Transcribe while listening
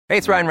Hey,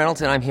 it's Ryan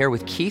Reynolds, and I'm here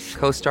with Keith,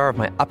 co-star of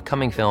my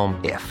upcoming film,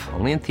 If,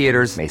 only in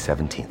theaters May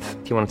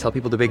 17th. Do you want to tell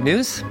people the big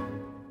news?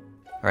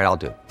 All right, I'll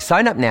do it.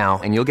 Sign up now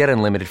and you'll get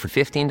unlimited for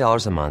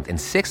 $15 a month and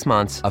 6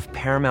 months of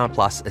Paramount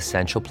Plus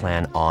Essential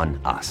Plan on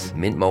us.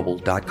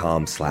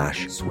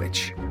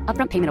 MintMobile.com/switch.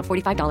 Upfront payment of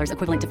 $45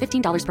 equivalent to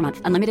 $15 per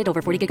month. Unlimited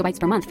over 40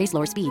 gigabytes per month. Face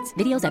lower speeds.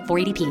 Videos at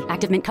 480p.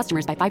 Active Mint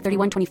customers by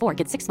 531.24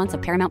 get 6 months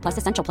of Paramount Plus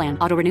Essential Plan.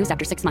 Auto renews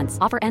after 6 months.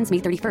 Offer ends May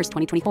 31st,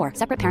 2024.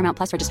 Separate Paramount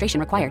Plus registration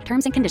required.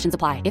 Terms and conditions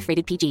apply if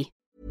rated PG.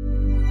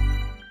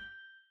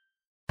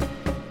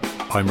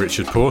 I'm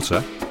Richard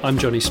Porter. I'm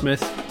Johnny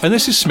Smith. And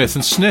this is Smith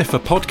and Sniff, a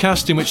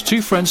podcast in which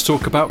two friends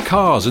talk about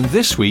cars. And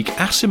this week,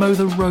 Asimo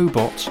the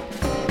robot.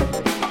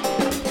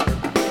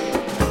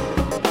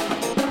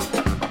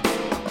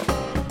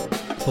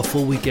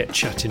 Before we get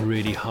chatting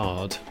really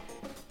hard,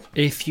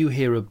 if you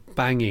hear a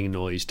banging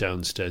noise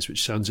downstairs,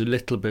 which sounds a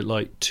little bit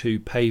like two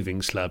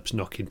paving slabs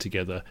knocking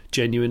together,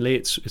 genuinely,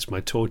 it's my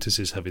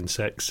tortoises having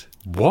sex.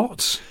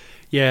 What?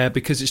 Yeah,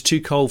 because it's too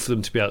cold for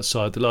them to be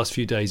outside. The last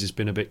few days has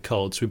been a bit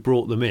cold, so we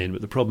brought them in.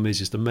 But the problem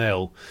is the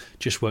male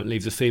just won't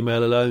leave the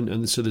female alone,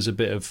 and so there's a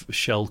bit of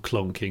shell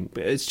clonking.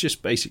 But it's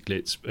just basically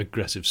it's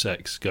aggressive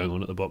sex going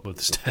on at the bottom of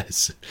the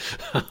stairs.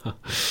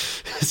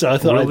 So I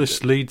thought, will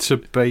this lead to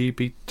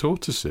baby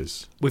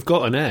tortoises? We've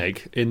got an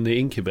egg in the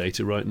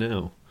incubator right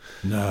now.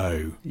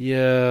 No.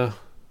 Yeah,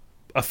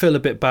 I feel a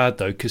bit bad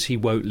though because he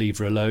won't leave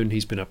her alone.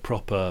 He's been a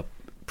proper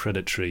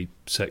predatory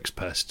sex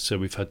pest, so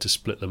we've had to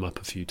split them up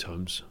a few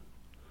times.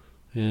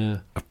 Yeah.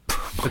 I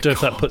don't know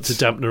if that puts a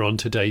dampener on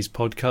today's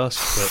podcast.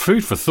 But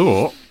food for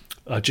thought.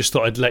 I just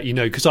thought I'd let you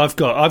know because I've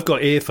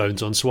got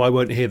earphones on, so I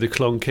won't hear the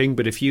clonking.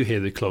 But if you hear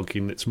the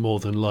clonking, it's more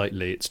than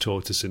likely it's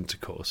tortoise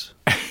intercourse.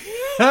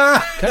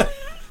 Okay.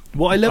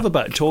 What I love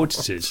about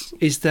tortoises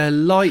is they're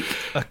like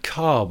a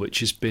car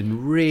which has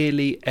been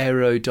really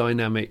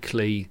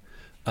aerodynamically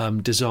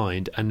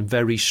designed and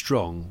very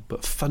strong,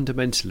 but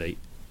fundamentally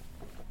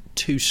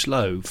too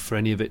slow for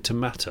any of it to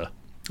matter.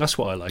 That's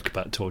what I like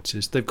about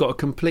tortoises. They've got a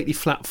completely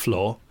flat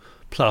floor,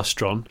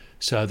 plastron,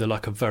 so they're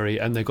like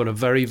they've got a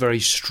very, very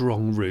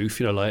strong roof,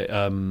 like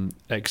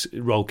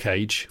roll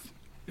cage.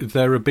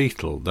 They're a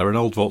Beetle. They're an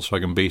old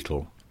Volkswagen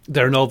Beetle.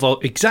 They're an old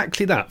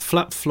exactly that,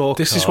 flat floor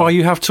This car. is why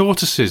you have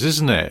tortoises,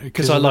 isn't it?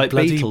 Because I like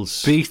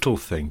Beetles. Beetle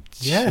thing.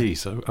 Yeah.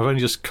 Jeez, I've only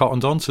just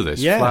cottoned onto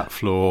this. Yeah. Flat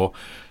floor,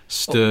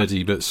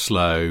 sturdy but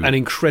slow. And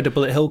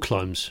incredible at hill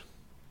climbs.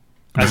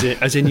 As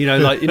in,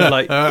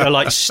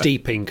 like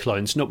steep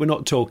inclines. We're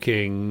not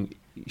talking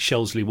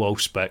Shelsley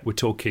Wolfsbeck. We're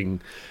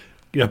talking,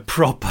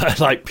 proper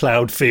like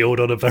ploughed field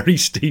on a very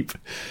steep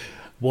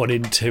 1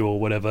 in 2 or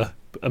whatever.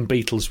 And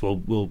Beetles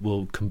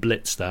will can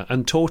blitz that.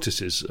 And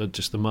tortoises are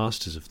just the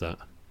masters of that.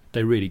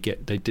 They really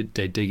they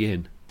dig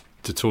in.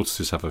 Do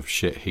tortoises have a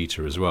shit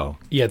heater as well?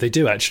 Yeah, they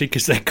do actually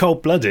because they're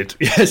cold blooded.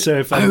 Yeah.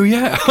 So my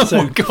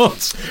God,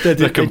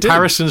 the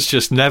comparisons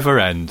just never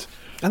end.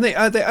 And they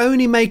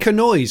only make a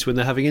noise when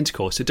they're having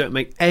intercourse. They don't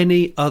make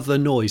any other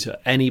noise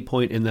at any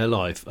point in their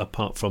life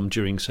apart from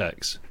during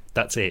sex.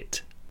 That's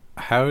it.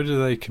 How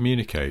do they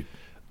communicate?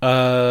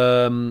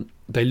 They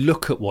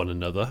look at one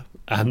another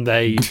and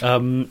they...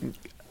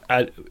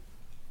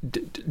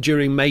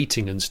 during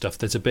mating and stuff,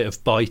 there's a bit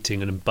of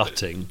biting and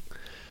butting.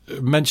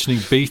 Mentioning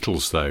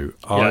Beetles, though,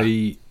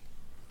 yeah.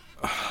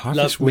 I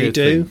love me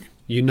do. Thing.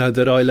 You know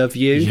that I love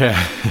you.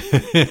 Yeah.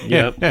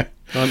 Yeah.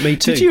 Me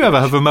too. Did you ever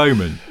have a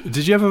moment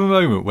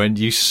when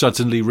you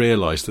suddenly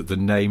realised that the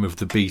name of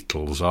the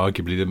Beatles,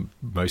 arguably the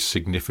most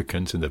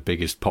significant and the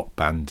biggest pop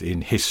band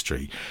in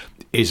history,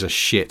 is a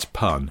shit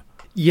pun?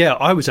 Yeah,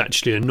 I was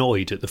actually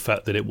annoyed at the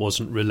fact that it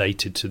wasn't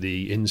related to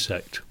the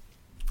insect.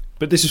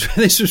 But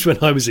this was when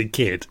I was a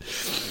kid.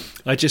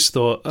 I just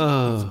thought,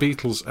 The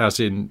Beatles as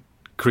in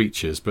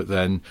creatures, but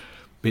then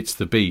it's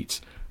the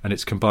beat and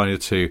it's combining the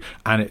two,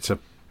 and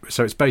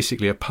so it's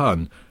basically a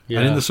pun. Yeah.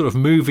 And in the sort of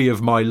movie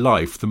of my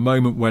life, the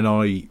moment when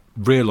I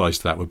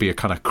realised that would be a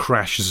kind of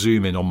crash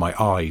zoom in on my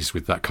eyes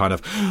with that kind of,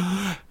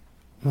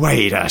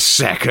 wait a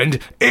second,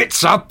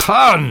 it's a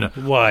pun!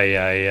 Why,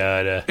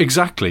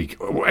 Exactly.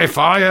 If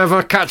I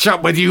ever catch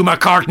up with you,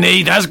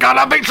 McCartney, there's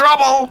gonna be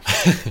trouble!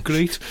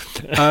 Great.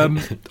 I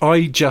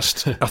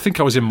think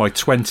I was in my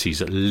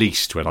 20s at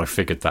least when I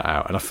figured that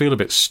out, and I feel a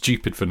bit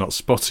stupid for not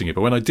spotting it,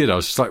 but when I did, I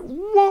was just like,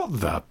 what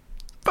the...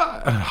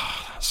 that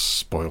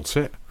spoilt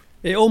it.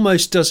 It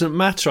almost doesn't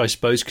matter, I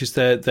suppose, because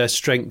their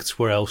strengths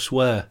were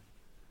elsewhere,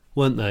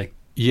 weren't they?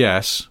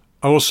 Yes.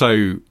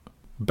 Also,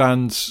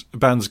 bands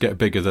get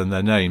bigger than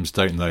their names,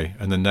 don't they?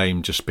 And the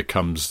name just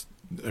becomes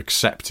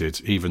accepted,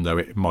 even though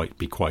it might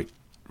be quite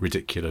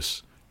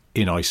ridiculous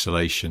in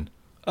isolation.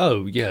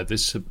 Oh, yeah,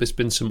 there's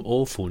been some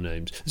awful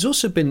names. There's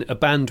also been a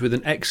band with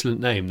an excellent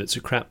name that's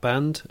a crap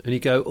band, and you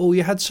go, oh,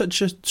 you had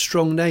such a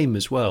strong name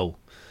as well.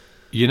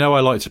 You know, I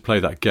like to play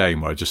that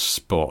game where I just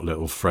spot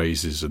little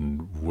phrases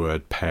and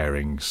word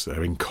pairings that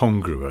are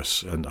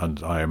incongruous, and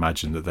I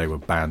imagine that they were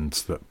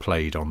bands that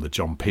played on the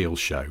John Peel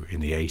show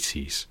in the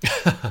 80s.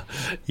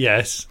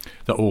 Yes.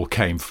 That all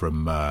came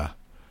from a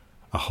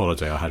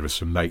holiday I had with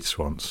some mates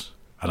once.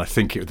 And I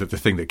think the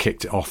thing that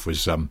kicked it off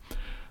was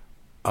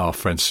our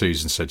friend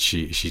Susan said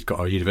she's got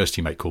a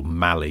university mate called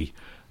Mally,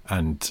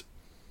 and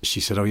she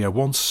said, oh yeah,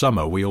 one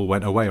summer we all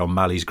went away on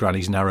Mally's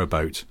granny's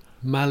narrowboat.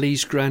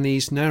 Mally's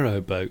Granny's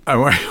Narrowboat.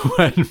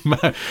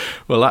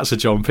 Well, that's a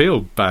John Peel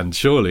band,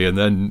 surely. And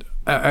then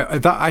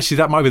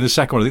that might be the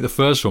second one. I think the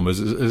first one was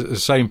the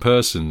same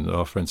person,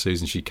 our friend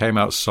Susan. She came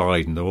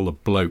outside, and all the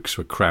blokes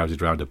were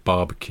crowded around a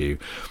barbecue,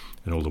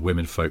 and all the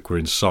women folk were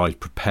inside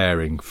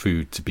preparing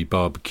food to be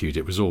barbecued.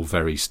 It was all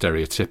very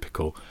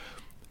stereotypical.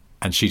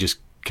 And she just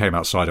came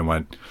outside and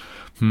went,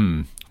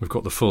 we've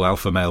got the full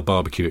alpha male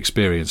barbecue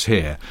experience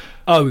here.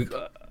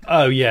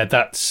 Oh yeah,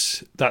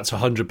 that's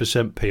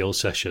 100% Peel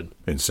session.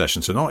 In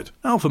session tonight,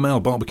 alpha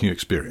male barbecue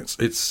experience.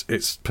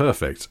 It's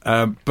perfect.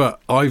 But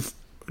I've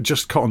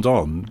just cottoned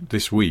on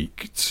this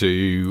week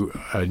to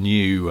a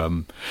new.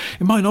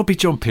 It might not be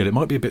John Peel. It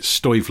might be a bit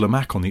Stoivler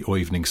Mac on the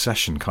evening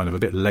session, kind of a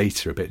bit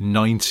later, a bit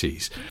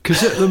 90s.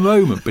 Because at the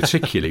moment,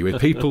 particularly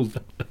with people,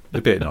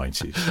 a bit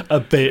 90s. A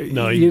bit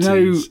 90s. You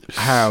know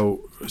how.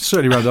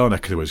 Certainly around our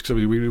neck of the woods, because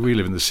we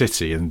live in the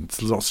city, and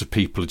lots of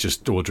people are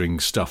just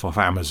ordering stuff off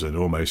Amazon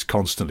almost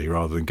constantly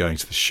rather than going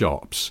to the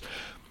shops.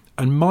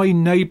 And my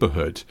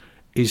neighbourhood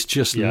is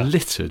just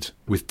littered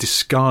with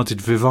discarded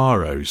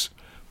Vivaros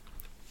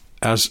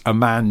as a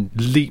man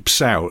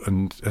leaps out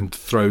and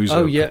throws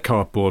a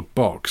cardboard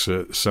box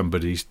at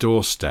somebody's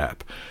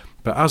doorstep.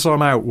 But as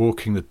I'm out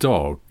walking the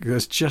dog,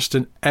 there's just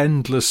an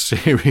endless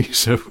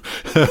series of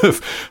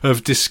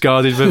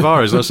discarded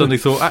Vivaros. I suddenly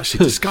thought,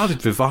 actually, discarded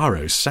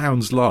Vivaros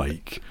sounds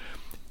like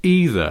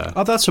either.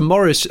 Oh, that's a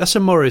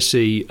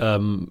Morrissey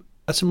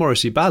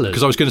ballad.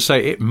 Because I was going to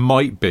say it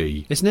might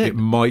be, isn't it? It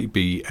might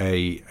be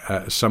a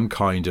some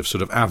kind of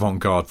sort of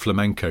avant-garde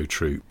flamenco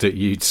troupe that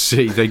you'd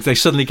see. They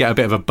suddenly get a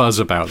bit of a buzz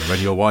about them,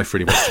 and your wife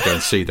really wants to go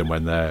and see them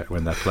when they're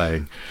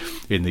playing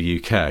in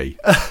the UK,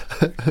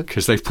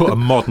 because they've put a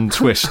modern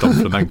twist on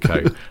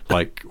flamenco,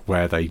 like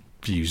where they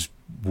use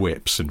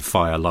whips and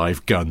fire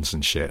live guns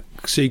and shit.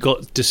 So you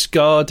got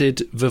discarded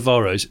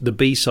Vivaros. The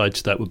B-side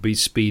to that would be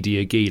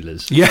Speedy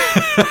Aguilas. Yeah.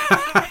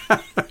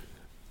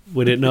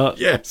 Would it not?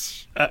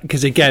 Yes.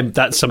 Because again,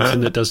 that's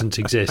something that doesn't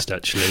exist,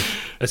 actually.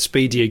 A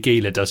Speedy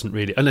Aguila doesn't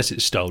really, unless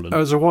it's stolen.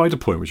 As a wider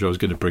point, which I was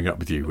going to bring up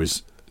with you,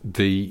 was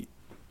the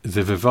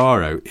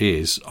Vivaro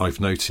is, I've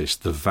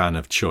noticed, the van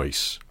of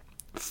choice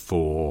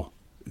for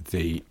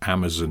the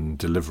Amazon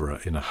deliverer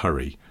in a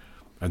hurry,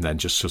 and then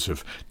just sort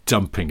of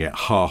dumping it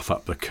half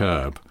up the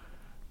curb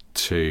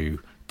to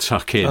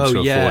tuck in to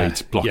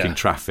avoid blocking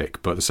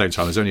traffic. But at the same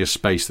time, there's only a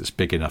space that's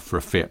big enough for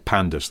a Fiat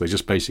Panda, so they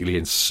just basically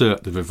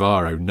insert the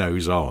Vivaro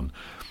nose on,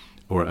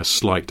 or at a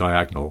slight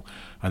diagonal,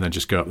 and then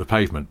just go up the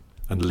pavement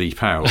and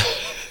leap out.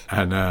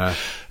 And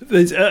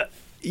but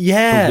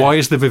why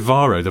is the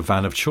Vivaro the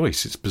van of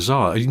choice? It's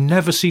bizarre. You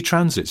never see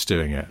Transits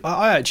doing it.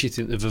 I actually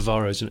think the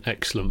Vivaro is an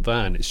excellent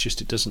van. It's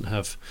just it doesn't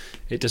have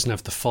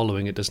the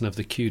following. It doesn't have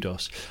the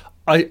kudos.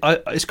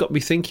 It's got me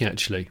thinking,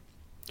 actually,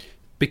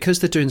 because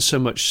they're doing so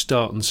much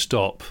start and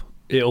stop.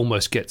 It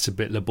almost gets a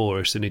bit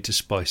laborious. They need to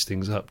spice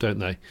things up, don't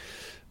they?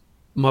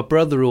 My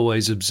brother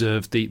always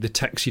observed the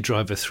taxi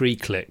driver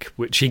 3-click,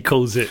 which he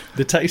calls it.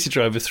 The taxi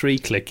driver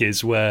 3-click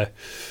is where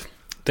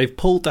they've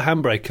pulled the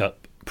handbrake up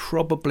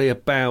probably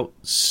about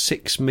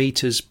 6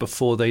 meters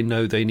before they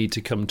know they need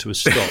to come to a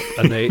stop,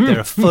 and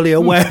they're fully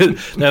aware.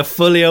 They're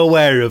fully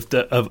aware of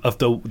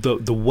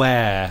the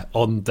wear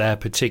on their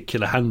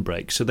particular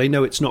handbrake, so they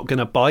know it's not going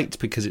to bite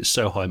because it's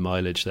so high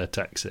mileage, their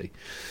taxi.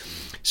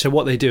 So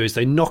what they do is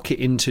they knock it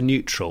into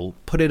neutral,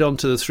 put it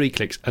onto the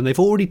 3-clicks, and they've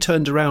already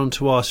turned around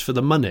to ask for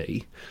the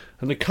money,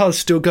 and the car's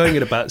still going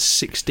at about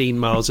 16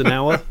 miles an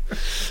hour.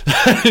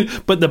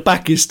 But the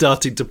back is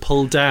starting to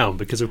pull down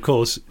because, of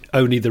course,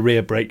 only the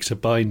rear brakes are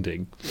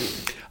binding.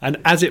 And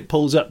as it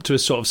pulls up to a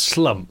sort of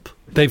slump,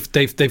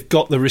 they've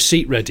got the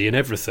receipt ready and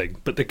everything,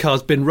 but the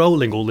car's been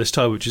rolling all this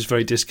time, which is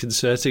very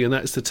disconcerting, and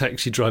that's the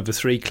taxi driver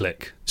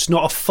 3-click. It's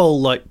not a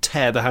full, like,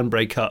 tear the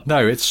handbrake up.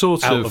 No, it's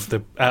sort out of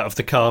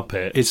the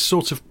carpet. It's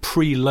sort of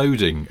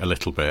preloading a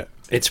little bit.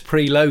 It's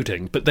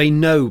preloading, but they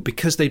know,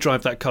 because they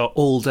drive that car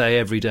all day,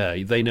 every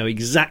day, they know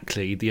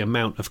exactly the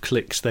amount of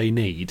clicks they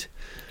need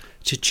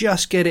to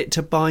just get it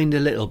to bind a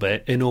little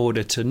bit in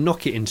order to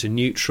knock it into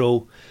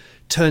neutral,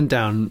 turn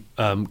down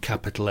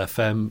capital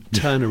FM,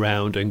 turn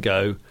around and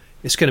go,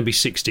 it's going to be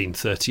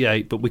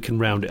 1638, but we can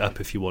round it up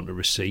if you want a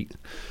receipt,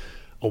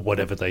 or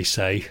whatever they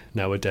say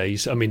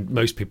nowadays. I mean,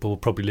 most people are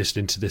probably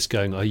listening to this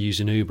going, I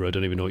use an Uber, I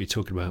don't even know what you're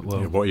talking about.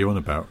 Well, what are you on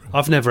about?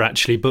 I've never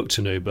actually booked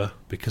an Uber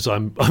because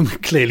I'm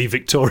clearly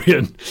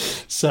Victorian.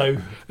 So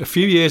a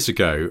few years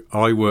ago,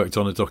 I worked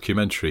on a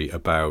documentary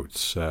about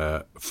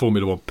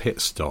Formula One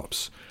pit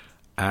stops,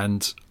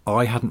 and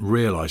I hadn't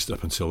realised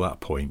up until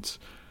that point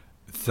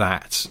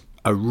that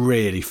a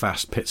really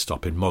fast pit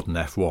stop in modern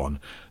F1,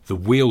 the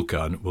wheel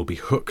gun will be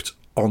hooked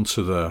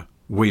onto the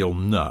wheel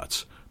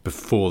nut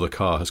before the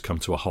car has come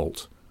to a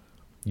halt.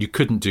 You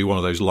couldn't do one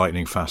of those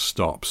lightning fast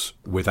stops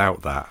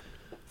without that.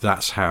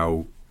 That's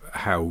how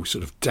how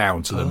sort of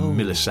down to the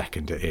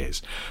millisecond it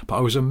is. But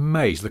I was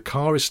amazed. The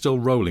car is still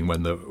rolling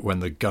when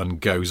the gun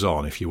goes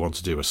on if you want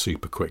to do a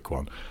super quick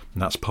one,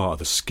 and that's part of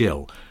the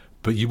skill.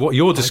 But what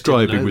you're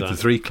describing with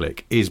the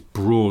 3-click is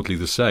broadly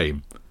the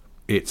same.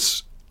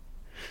 It's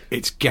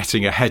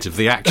getting ahead of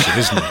the action,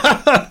 isn't it?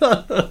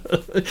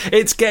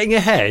 It's getting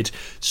ahead,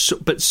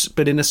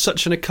 but in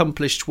such an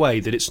accomplished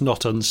way that it's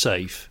not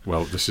unsafe.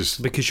 Well, this is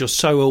because you're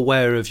so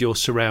aware of your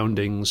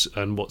surroundings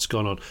and what's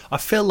gone on. I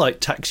feel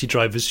like taxi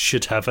drivers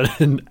should have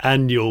an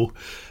annual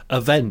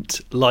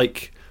event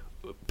like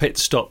pit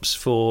stops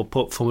for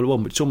Formula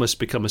One, which almost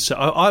become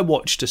I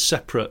watched a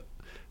separate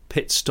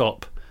pit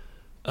stop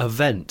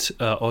event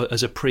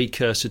as a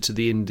precursor to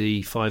the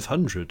Indy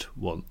 500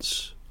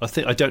 once.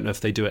 I don't know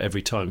if they do it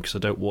every time because I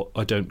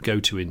don't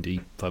go to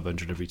Indy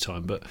 500 every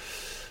time, but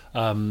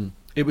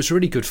it was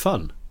really good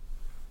fun.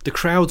 The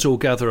crowds all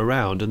gather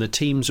around and the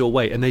teams all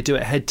wait, and they do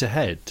it head to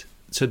head.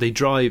 So they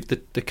drive.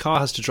 The car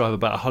has to drive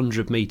about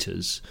 100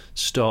 meters,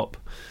 stop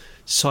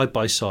side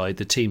by side.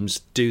 The teams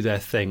do their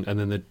thing, and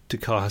then the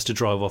car has to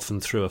drive off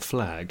and through a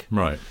flag.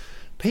 Right.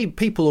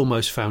 People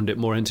almost found it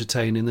more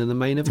entertaining than the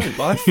main event.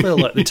 But I feel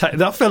like the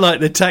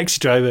taxi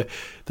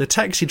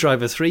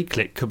driver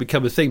 3-click could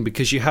become a thing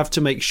because you have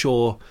to make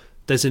sure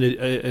there's an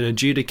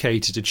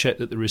adjudicator to check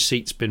that the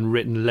receipt's been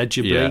written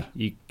legibly.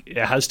 Yeah. It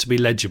has to be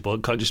legible.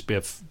 It can't just be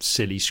a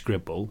silly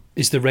scribble.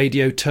 Is the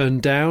radio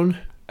turned down?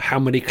 How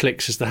many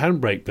clicks has the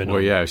handbrake been on?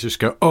 Well, yeah, it's just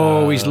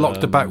go, he's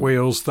locked the back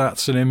wheels.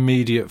 That's an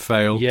immediate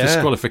fail. Yeah.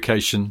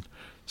 Disqualification.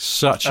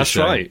 Such a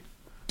shame. That's right.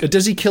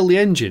 Does he kill the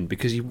engine?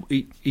 Because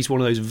he's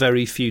one of those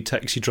very few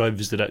taxi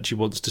drivers that actually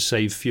wants to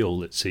save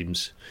fuel, it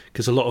seems.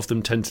 Because a lot of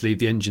them tend to leave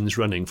the engines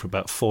running for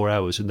about 4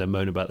 hours and then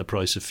moan about the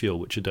price of fuel,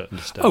 which I don't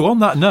understand. Oh, on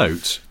that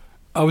note,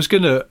 I was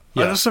going to...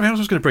 something else I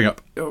was going to bring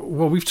up.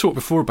 Well, we've talked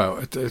before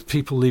about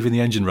people leaving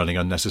the engine running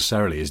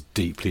unnecessarily is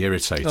deeply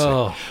irritating.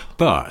 Oh,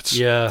 but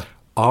yeah.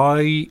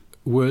 I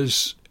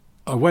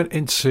went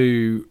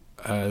into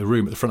the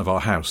room at the front of our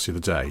house the other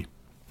day,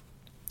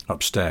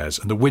 upstairs,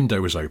 and the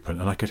window was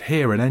open and I could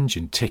hear an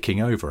engine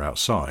ticking over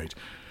outside.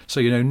 So,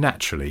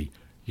 naturally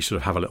you sort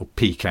of have a little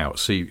peek out,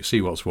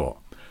 see what's what.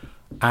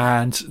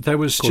 And there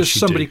was just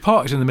somebody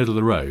parked in the middle of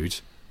the road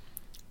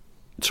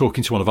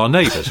talking to one of our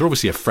neighbours. They're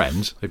obviously a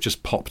friend. They've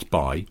just popped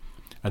by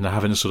and they're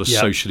having a sort of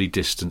socially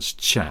distanced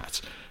chat,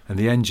 and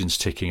the engine's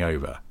ticking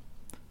over.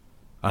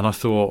 And I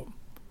thought,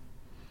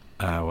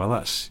 well,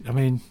 that's,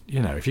 if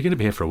you're going to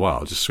be here for a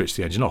while, just switch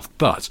the engine off.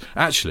 But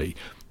actually,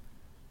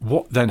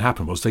 what then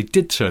happened was they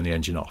did turn the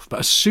engine off.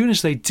 But as soon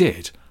as they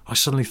did, I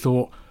suddenly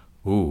thought,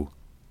 ooh,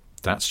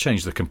 that's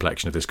changed the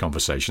complexion of this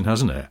conversation,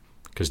 hasn't it?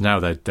 Because now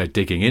they're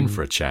digging in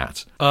for a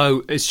chat.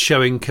 Oh, it's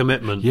showing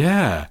commitment.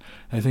 Yeah.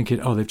 They're thinking,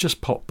 they've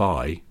just popped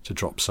by to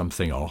drop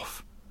something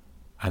off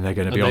and they're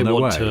going to be on their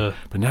way.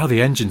 But now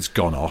the engine's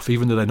gone off,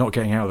 even though they're not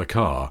getting out of the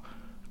car.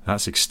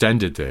 That's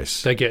extended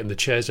this. They're getting the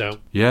chairs out.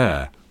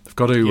 Yeah. They've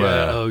got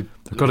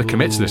to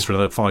commit to this for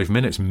another 5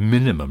 minutes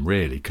minimum,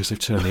 really, because they've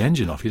turned the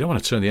engine off. You don't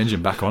want to turn the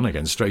engine back on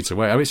again straight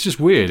away. It's just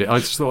weird. I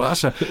just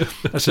thought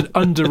that's an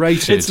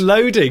underrated. It's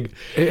loading.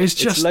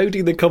 It's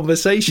loading the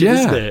conversation,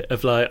 isn't it?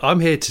 Of like, I'm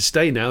here to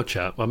stay now,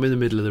 chap. I'm in the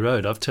middle of the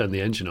road. I've turned the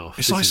engine off.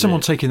 It's like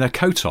someone taking their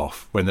coat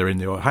off when they're in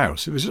your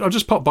house. I'll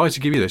just pop by to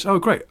give you this. Oh,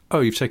 great.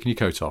 Oh, you've taken your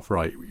coat off.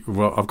 Right.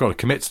 Well, I've got to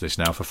commit to this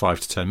now for 5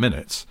 to 10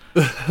 minutes.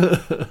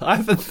 I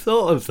haven't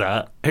thought of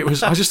that.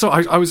 I just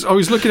thought I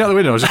was looking out the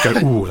window. I was just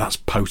going, ooh, that's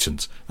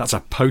potent. That's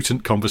a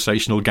potent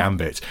conversational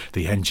gambit.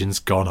 The engine's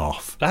gone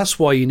off. That's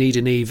why you need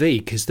an EV,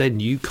 because then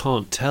you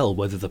can't tell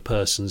whether the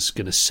person's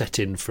going to set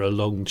in for a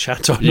long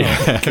chat on you.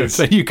 Yeah,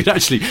 so you could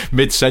actually,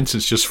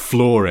 mid-sentence, just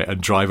floor it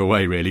and drive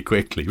away really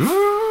quickly.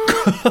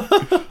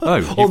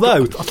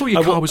 Although I thought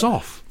your car was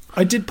off.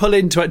 I did pull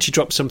in to actually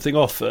drop something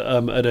off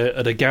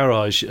at a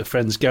garage, a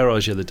friend's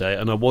garage the other day,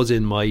 and I was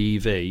in my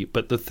EV.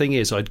 But the thing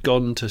is, I'd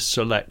gone to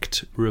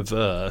select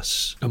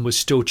reverse and was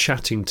still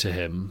chatting to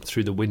him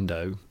through the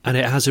window, and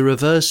it has a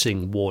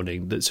reversing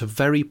warning that's a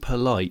very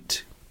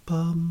polite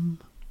bum,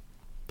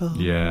 bum,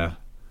 yeah,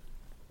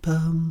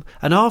 bum.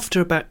 And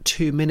after about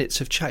 2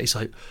 minutes of chat, he's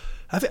like,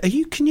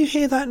 can you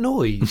hear that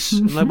noise?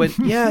 And I went,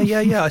 yeah.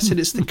 I said,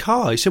 it's the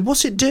car. He said,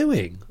 what's it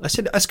doing? I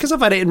said, it's because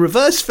I've had it in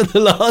reverse for the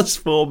last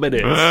 4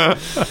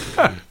 minutes.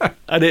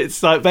 And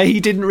it's like, but he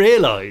didn't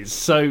realise.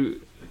 So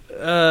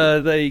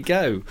there you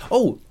go.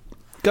 Oh,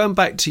 going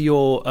back to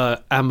your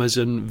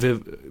Amazon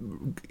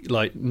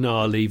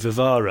gnarly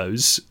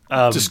Vivaros.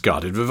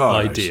 Discarded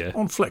Vivaros idea.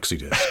 On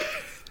FlexiDisc.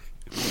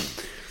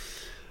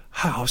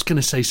 I was going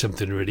to say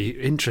something really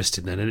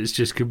interesting then, and it's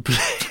just complete...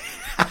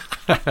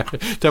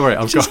 Don't worry,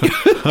 I've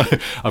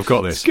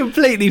got this. It's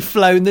completely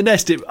flown the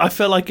nest. I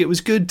felt like it was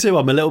good too.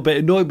 I'm a little bit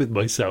annoyed with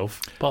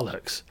myself.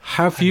 Bollocks.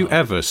 Have you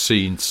ever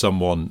seen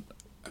someone,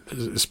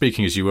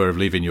 speaking as you were of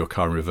leaving your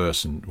car in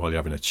reverse and while you're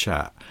having a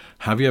chat,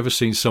 have you ever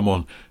seen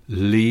someone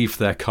leave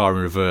their car in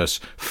reverse,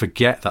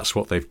 forget that's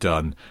what they've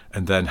done,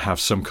 and then have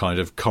some kind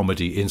of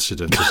comedy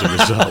incident as a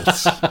result?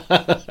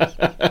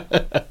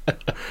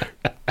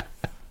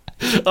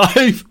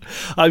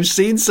 I've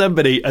seen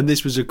somebody, and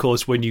this was, of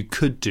course, when you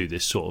could do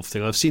this sort of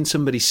thing. I've seen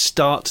somebody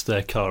start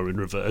their car in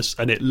reverse,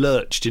 and it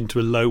lurched into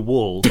a low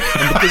wall.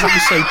 And because it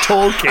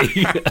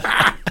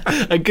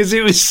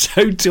was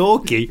so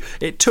torquey,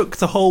 it took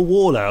the whole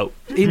wall out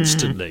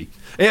instantly.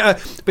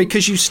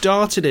 Because you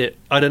started it,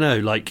 I don't know,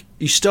 like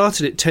you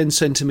started it 10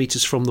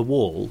 centimetres from the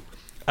wall,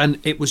 and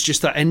it was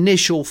just that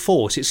initial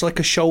force. It's like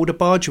a shoulder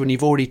barge when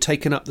you've already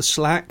taken up the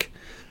slack.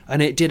 And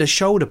it did a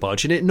shoulder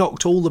barge, and it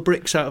knocked all the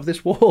bricks out of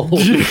this wall.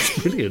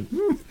 It's brilliant.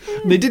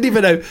 They didn't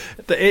even know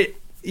that it.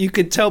 You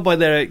could tell by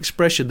their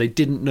expression they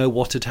didn't know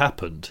what had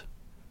happened,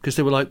 because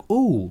they were like,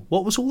 "Ooh,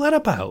 what was all that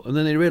about?" And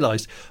then they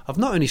realised, I've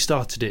not only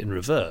started it in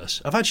reverse,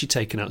 I've actually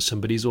taken out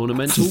somebody's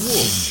ornamental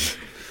wall.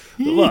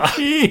 Oh,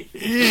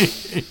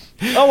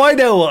 I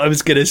know what I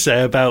was going to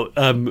say about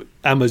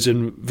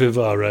Amazon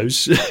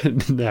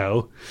Vivaros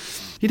now.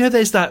 You know,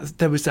 there's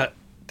that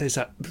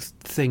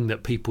thing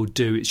that people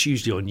do. It's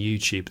usually on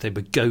YouTube. They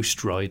were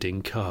ghost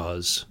riding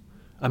cars.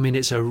 I mean,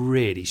 it's a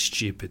really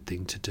stupid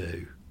thing to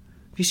do.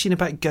 Have you seen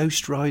about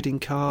ghost riding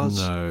cars?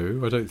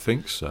 No, I don't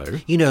think so.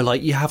 You know,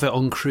 like you have it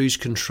on cruise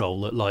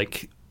control at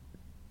like,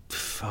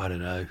 I don't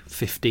know,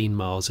 15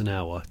 miles an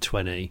hour,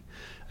 20,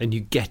 and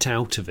you get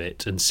out of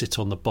it and sit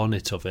on the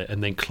bonnet of it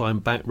and then climb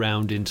back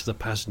round into the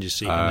passenger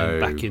seat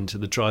and then back into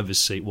the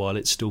driver's seat while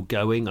it's still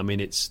going. I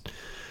mean, and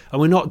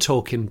we're not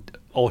talking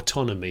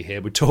autonomy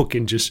here, we're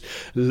talking just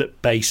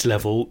base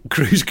level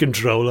cruise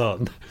control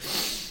on.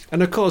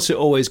 And of course it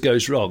always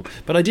goes wrong.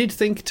 But I did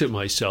think to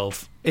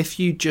myself, if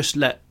you just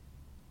let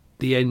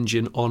the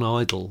engine on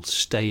idle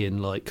stay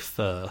in like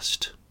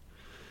first,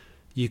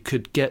 you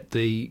could get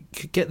these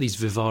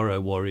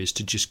Vivaro warriors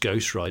to just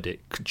ghost ride it,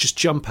 just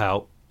jump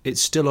out. It's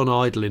still on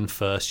idle in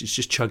first. It's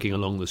just chugging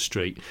along the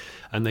street.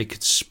 And they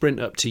could sprint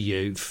up to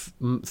you,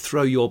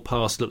 throw your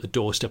parcel at the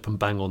doorstep and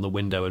bang on the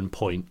window and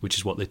point, which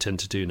is what they tend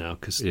to do now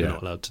because they're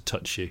not allowed to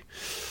touch you.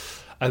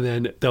 And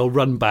then they'll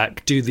run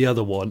back, do the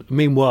other one.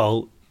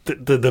 Meanwhile, the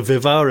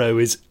Vivaro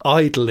is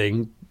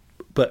idling,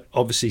 but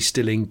obviously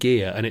still in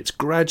gear, and it's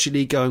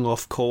gradually going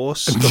off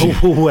course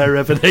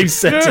wherever they've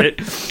set it.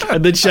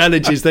 And the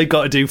challenge is they've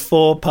got to do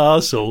 4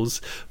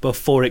 parcels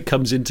before it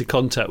comes into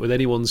contact with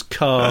anyone's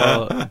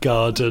car,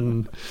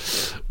 garden,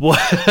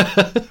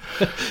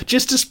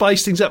 just to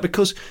spice things up,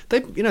 because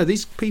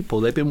these people,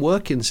 they've been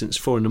working since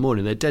 4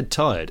 a.m. They're dead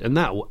tired, and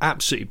that will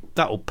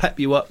pep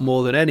you up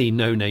more than any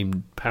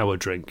no-name power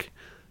drink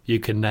you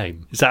can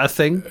name. Is that a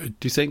thing,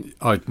 do you think?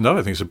 No,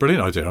 I think it's a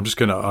brilliant idea. I'm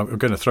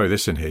going to throw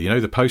this in here. You know,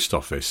 the post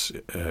office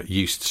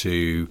used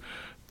to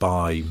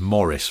buy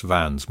Morris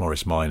vans,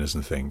 Morris Minors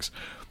and things,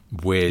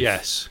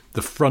 with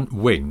the front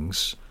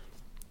wings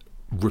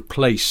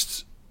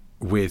replaced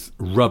with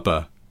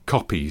rubber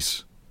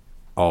copies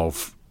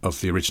of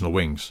the original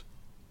wings.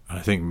 I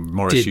think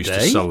Morris used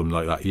to sell them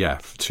like that,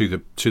 to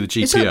the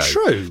GPO. Is that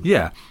true?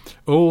 Yeah.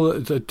 All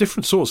the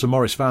different sorts of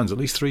Morris vans, at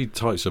least 3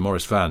 types of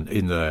Morris van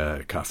in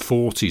the kind of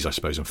 40s, I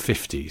suppose, and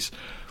 50s.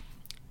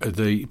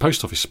 The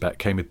post office spec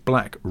came with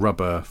black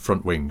rubber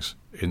front wings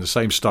in the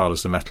same style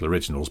as the metal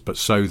originals, but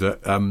so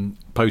that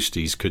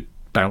posties could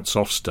bounce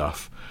off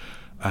stuff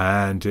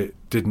and it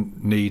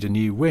didn't need a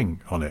new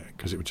wing on it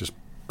because it would just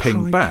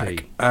ping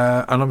back.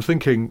 And I'm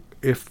thinking,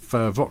 if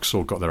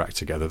Vauxhall got their act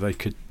together, they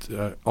could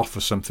offer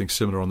something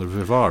similar on the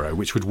Vivaro,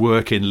 which would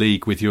work in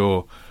league with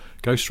your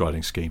ghost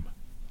riding scheme.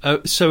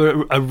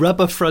 So a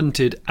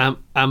rubber-fronted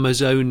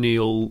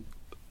Amazonial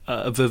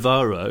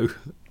Vivaro,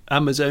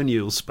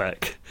 Amazonial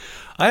spec.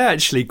 I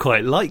actually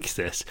quite like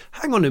this.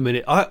 Hang on a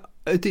minute.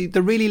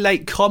 The really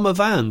late comma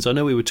vans. I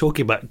know we were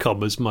talking about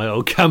commas, my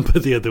old camper,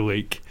 the other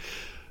week.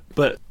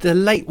 But the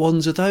late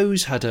ones of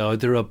those had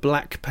either a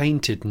black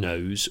painted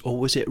nose or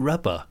was it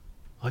rubber?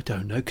 I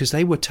don't know, because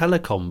they were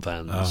telecom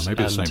vans. Oh,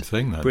 maybe the same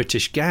thing then.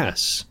 British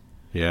Gas.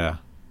 Yeah.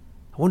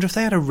 I wonder if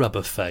they had a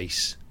rubber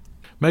face.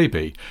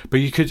 Maybe. But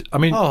you could, the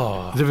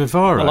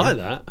Vivaro. I like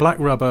that. Black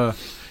rubber.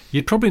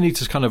 You'd probably need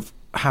to kind of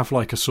have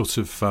like a sort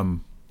of,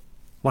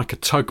 like a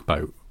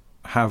tugboat.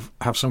 Have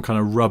some kind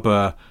of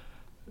rubber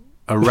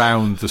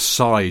around the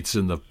sides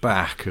and the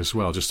back as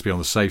well, just to be on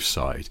the safe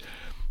side.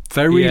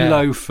 Very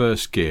low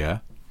first gear.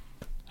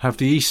 Have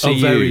the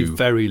ECU very,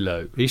 very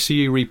low.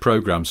 ECU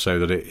reprogrammed so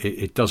that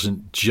it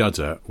doesn't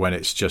judder when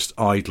it's just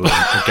idling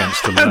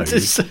against the load.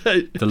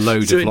 The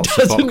load of lots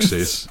of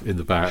boxes in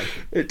the back.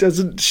 It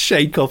doesn't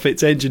shake off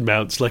its engine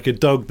mounts like a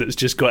dog that's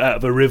just got out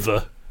of a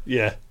river.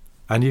 Yeah.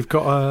 And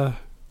I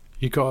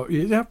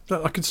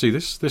can see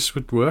this. This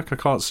would work. I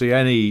can't see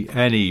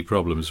any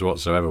problems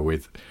whatsoever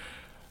with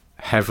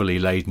heavily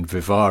laden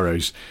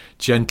Vivaros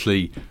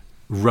gently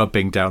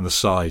rubbing down the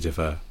side of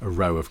a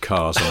row of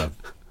cars on a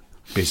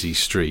busy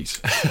street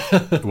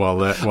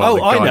while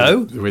I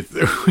know with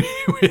the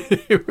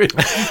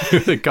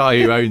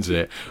guy who owns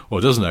it or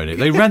doesn't own it,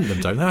 they rent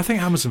them, don't they? I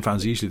think Amazon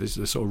fans usually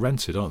they're sort of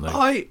rented, aren't they?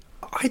 I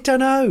don't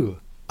know.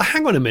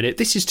 Hang on a minute,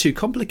 this is too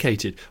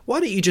complicated. Why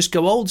don't you just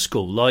go old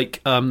school,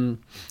 like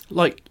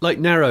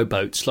narrow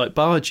boats, like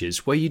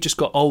barges, where you just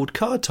got old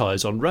car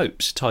tyres on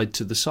ropes tied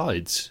to the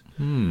sides?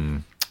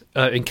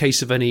 in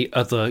case of any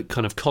other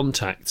kind of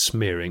contact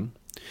smearing.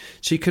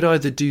 So you could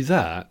either do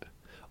that,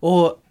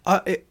 or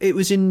it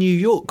was in New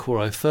York where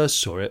I first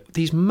saw it,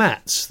 these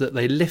mats that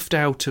they lift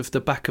out of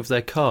the back of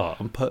their car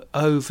and put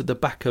over the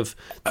back of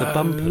the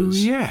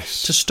bumpers.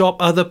 Yes. To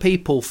stop other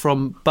people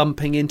from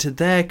bumping into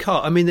their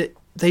car. I mean,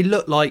 they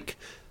look like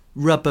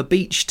rubber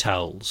beach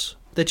towels.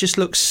 They just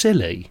look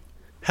silly,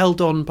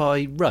 held on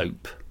by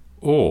rope.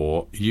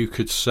 Or you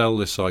could sell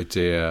this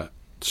idea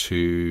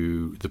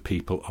to the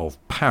people of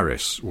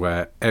Paris,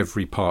 where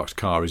every parked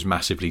car is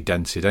massively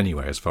dented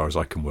anyway, as far as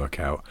I can work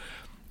out.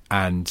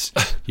 And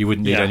you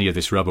wouldn't need any of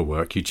this rubber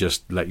work. You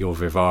just let your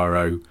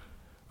Vivaro...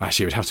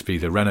 Actually, it would have to be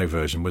the Renault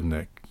version, wouldn't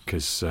it?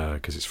 Because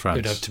it's France. It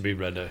would have to be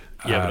Renault.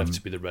 Yeah, it would have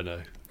to be the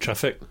Renault.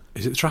 Traffic?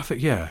 Is it the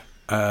Traffic? Yeah.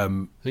 I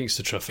think it's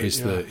the Traffic.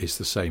 It's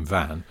the same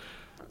van.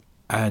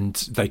 And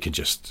they can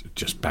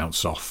just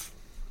bounce off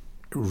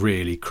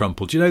really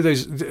crumpled. Do you know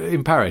those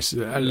in Paris?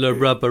 Le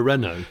Rubber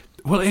Renault.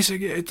 Well, it's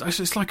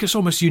like it's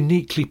almost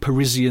uniquely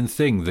Parisian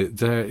thing that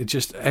there are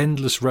just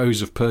endless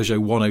rows of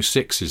Peugeot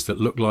 106s that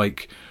look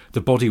like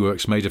the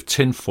bodywork's made of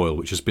tinfoil,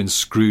 which has been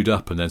screwed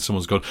up, and then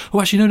someone's gone,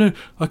 oh, actually, no,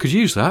 I could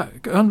use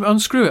that.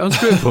 Unscrew it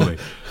for me.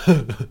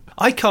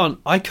 I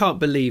can't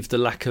believe the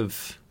lack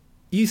of...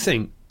 You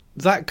think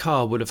that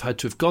car would have had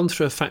to have gone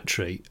through a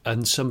factory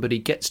and somebody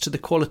gets to the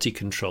quality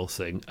control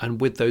thing,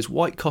 and with those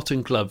white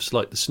cotton gloves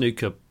like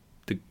the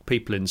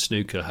people in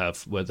snooker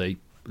have, where they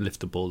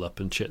lift the ball up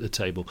and check the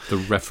table. The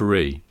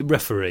referee.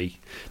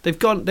 They've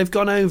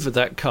gone over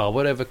that car,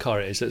 whatever car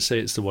it is, let's say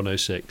it's the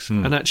 106,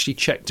 and actually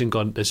checked and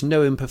gone, there's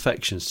no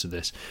imperfections to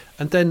this.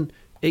 And then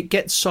it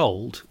gets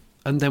sold,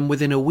 and then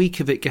within a week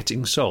of it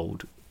getting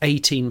sold,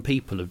 18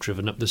 people have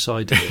driven up the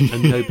side of it,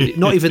 and nobody,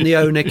 not even the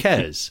owner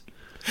cares.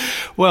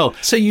 Well,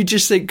 so you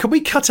just think, can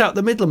we cut out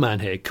the middleman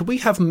here? Could we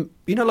have,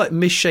 like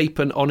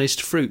misshapen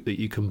honest fruit that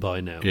you can buy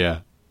now?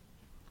 Yeah.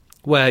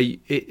 Where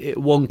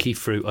wonky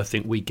fruit, I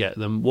think we get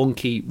them.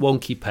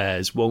 Wonky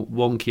pears,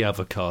 wonky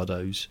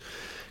avocados.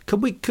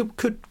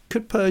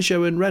 Could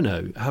Peugeot and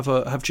Renault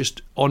have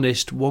just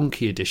honest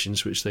wonky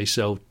editions which they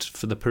sell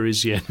for the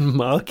Parisian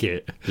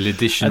market?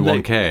 L'edition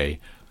wonky.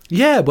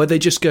 Yeah, where they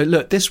just go,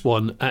 look, this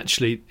one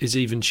actually is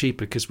even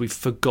cheaper because we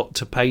forgot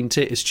to paint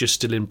it. It's just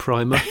still in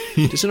primer.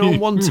 Does anyone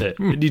want it?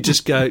 And you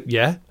just go,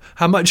 yeah.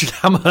 How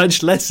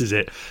much less is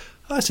it?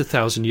 Oh, that's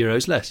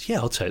 €1,000 less. Yeah,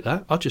 I'll take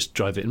that. I'll just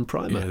drive it in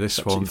primer. Yeah,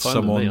 this one,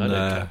 someone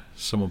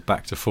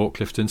backed a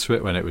forklift into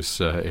it when it was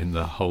in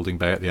the holding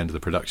bay at the end of the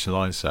production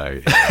line.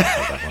 So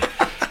that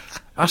one.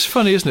 That's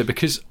funny, isn't it?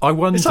 Because I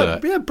wonder. It's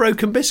like,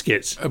 broken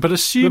biscuits. But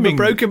assuming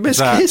broken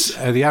biscuits?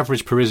 that the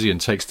average Parisian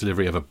takes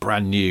delivery of a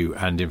brand new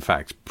and in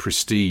fact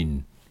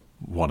pristine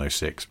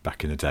 106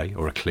 back in the day,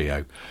 or a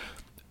Clio,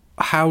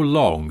 how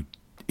long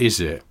is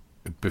it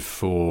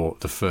before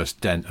the first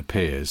dent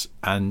appears?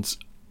 And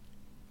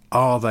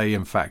are they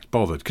in fact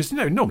bothered? Because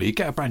normally you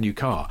get a brand new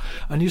car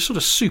and you're sort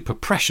of super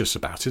precious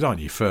about it, aren't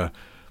you?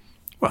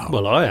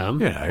 Well, I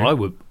am. I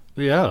would.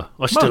 Yeah,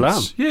 I still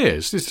am.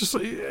 Years. It's just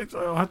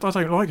I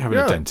don't like having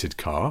a dented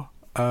car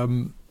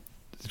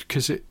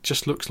because it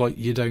just looks like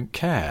you don't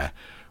care,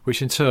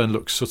 which in turn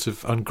looks sort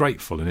of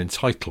ungrateful and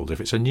entitled.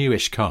 If it's a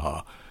newish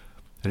car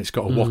and it's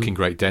got a whocking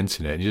great dent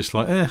in it, and you're just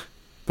like,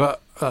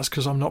 But that's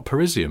because I'm not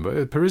Parisian.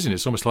 But Parisian,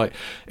 it's almost like,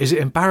 is it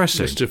embarrassing?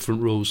 There's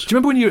different rules. Do you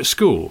remember when you were at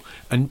school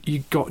and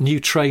you got new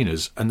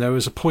trainers and there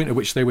was a point at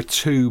which they were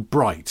too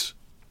bright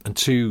and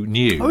too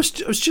new? I was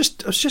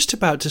just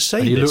about to say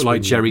and this. You look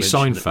like Jerry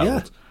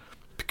Seinfeld.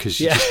 Because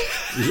you're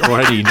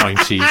already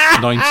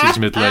 90s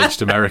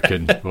middle-aged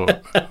American.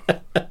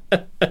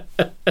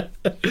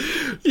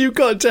 You've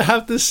got to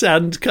have the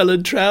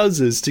sand-coloured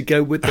trousers to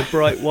go with the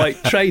bright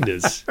white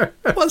trainers.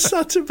 What's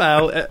that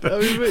about? And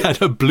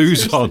a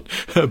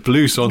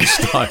blouson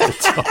style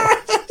top.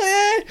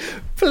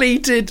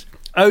 Pleated,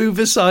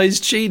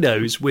 oversized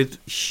chinos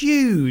with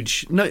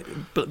huge,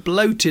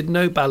 bloated,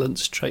 New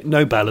Balance trainers.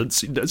 No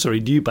balance Quite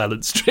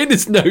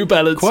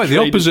the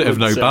opposite of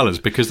No Balance,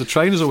 because the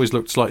trainers always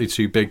looked slightly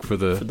too big for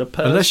the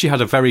purse. Unless you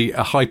had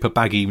a hyper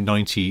baggy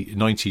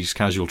 90s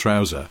casual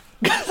trouser,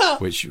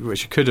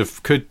 which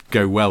could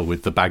go well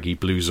with the baggy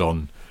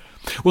blouson.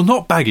 Well,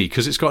 not baggy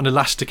because it's got an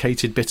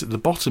elasticated bit at the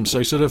bottom,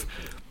 so sort of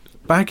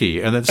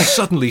baggy and then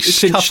suddenly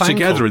cinched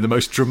together in the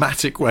most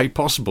dramatic way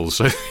possible.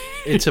 So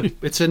it's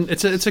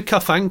a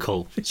cuff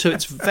ankle, so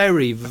it's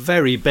very,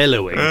 very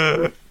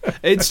billowing.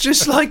 It's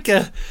just like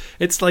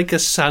a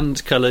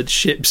sand-coloured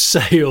ship's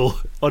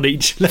sail on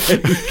each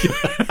leg.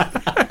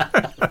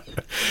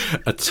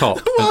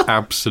 Atop an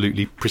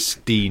absolutely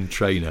pristine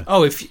trainer.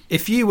 Oh,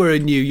 if you were a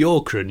New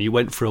Yorker and you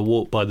went for a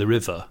walk by the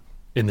river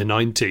in the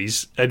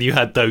 90s and you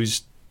had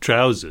those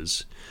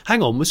trousers.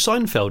 Hang on, was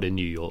Seinfeld in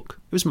New York?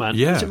 It was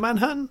Was it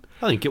Manhattan?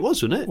 I think it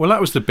was, wasn't it? Well,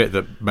 that was the bit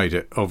that made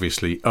it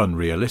obviously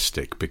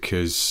unrealistic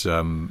because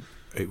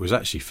it was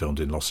actually filmed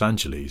in Los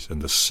Angeles,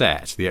 and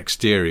the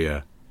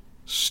exterior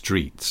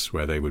streets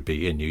where they would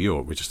be in New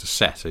York were just a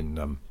set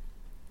in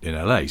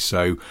LA.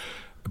 So,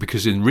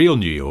 because in real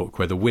New York,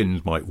 where the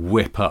wind might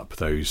whip up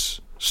those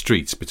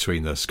streets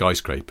between the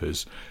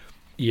skyscrapers,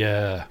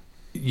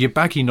 your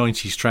baggy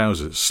 90s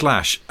trousers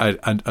 /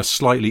 a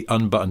slightly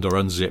unbuttoned or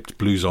unzipped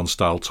blouson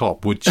style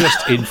top would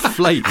just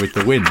inflate with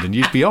the wind and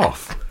you'd be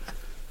off.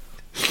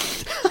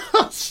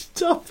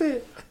 Stop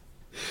it.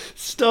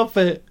 Stop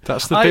it.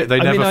 That's the bit they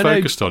never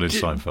focused on in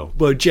Seinfeld.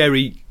 Well,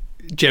 Jerry's...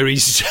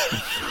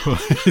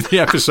 The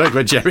episode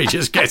where Jerry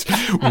just gets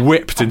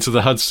whipped into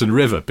the Hudson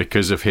River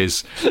because of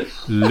his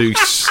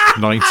loose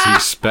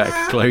 90s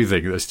spec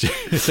clothing.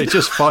 They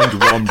just find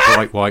one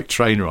bright white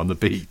trainer on the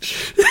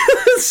beach.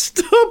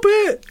 Stop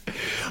it.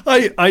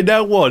 I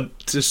now want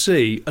to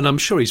see, and I'm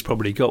sure he's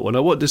probably got one,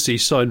 I want to see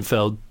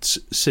Seinfeld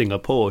sing a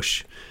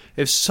Porsche.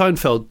 If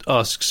Seinfeld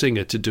asks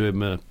Singer to do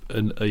him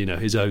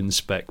his own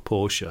spec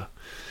Porsche,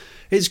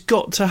 it's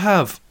got to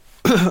have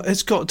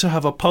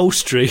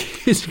upholstery.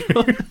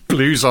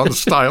 Blouson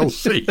style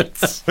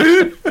seats.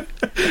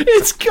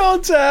 It's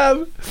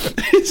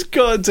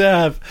got to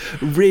have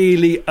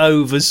really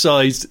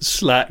oversized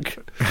slack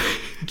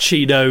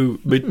chino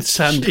with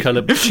sand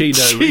colour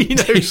chino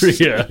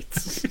interior.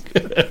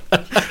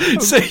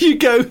 So you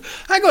go,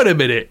 hang on a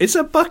minute, it's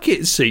a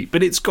bucket seat,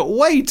 but it's got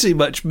way too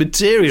much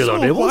material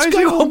on it. What's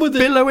going on with it?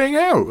 Billowing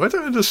out? I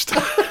don't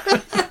understand.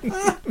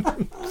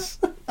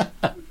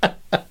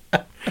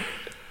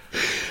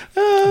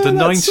 The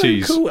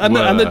 90s so cool.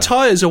 And the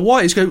tyres are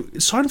white. It's go,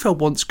 Seinfeld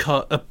once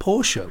cut a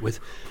Porsche with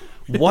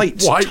white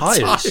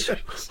tyres.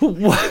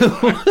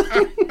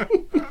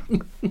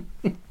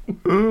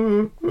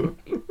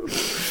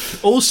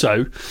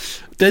 Also,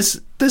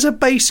 there's a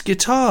bass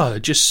guitar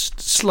just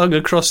slung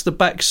across the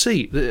back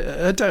seat.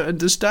 I don't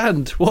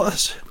understand.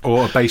 What?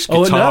 Or a bass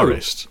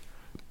guitarist.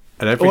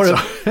 And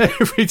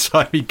every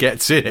time he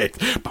gets in it,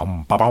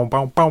 bum, bum,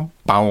 bum, bum,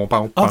 bum,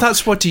 bum, oh,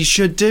 that's what he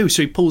should do.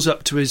 So he pulls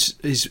up to his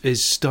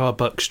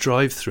Starbucks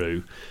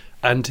drive-through,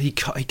 and he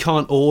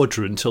can't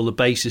order until the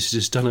bassist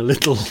has done a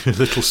little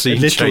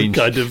scene change,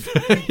 kind of.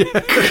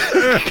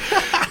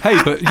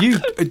 Hey, but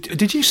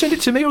did you send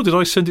it to me or did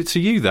I send it to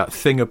you? That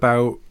thing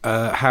about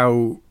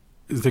how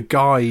the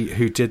guy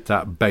who did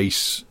that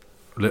bass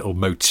little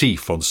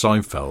motif on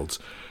Seinfeld.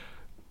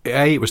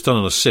 A, it was done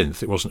on a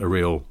synth. It wasn't a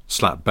real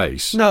slap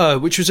bass. No,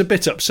 which was a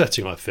bit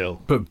upsetting, I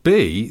feel. But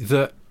B,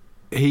 that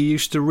he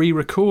used to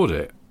re-record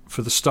it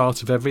for the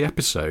start of every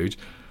episode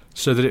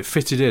so that it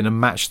fitted in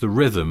and matched the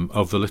rhythm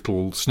of the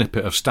little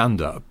snippet of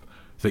stand-up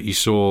that you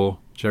saw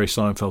Jerry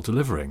Seinfeld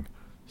delivering.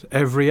 So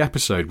every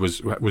episode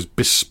was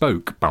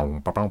bespoke. I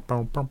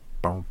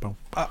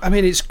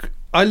mean,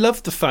 I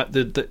love the fact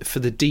that for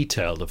the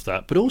detail of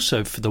that, but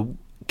also for the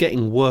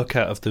getting work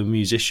out of the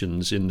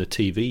musicians in the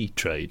TV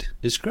trade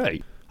is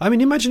great. I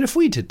mean, imagine if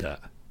we did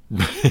that.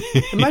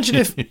 Imagine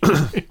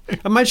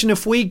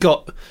if we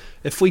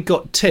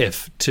got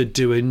Tiff to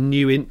do a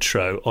new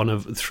intro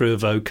through a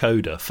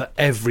vocoder for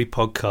every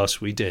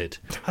podcast we did.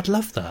 I'd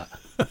love that.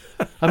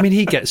 I mean,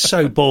 he gets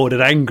so bored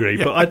and angry,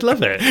 but I'd love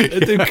it.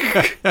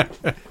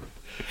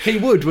 He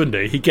would, wouldn't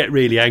he? He'd get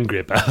really angry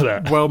about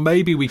that. Well,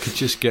 maybe we could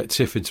just get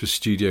Tiff into a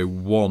studio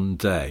one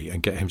day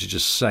and get him to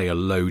just say a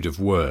load of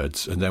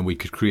words, and then we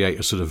could create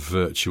a sort of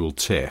virtual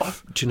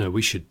Tiff. Do you know,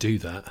 we should do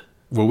that.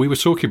 Well, we were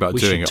talking about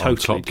doing it on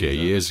Top Gear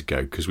years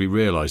ago because we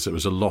realised there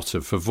was a lot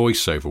for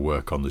voiceover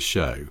work on the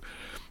show.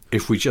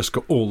 If we just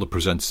got all the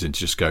presenters in to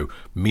just go,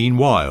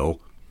 meanwhile,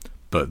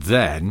 but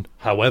then...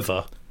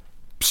 However.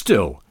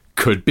 Still,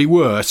 could be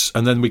worse.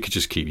 And then we could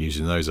just keep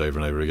using those over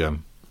and over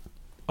again.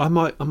 I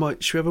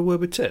might. Should we have a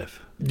word with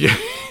Tiff? Yeah.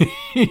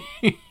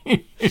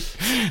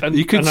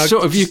 You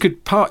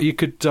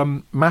could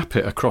map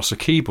it across a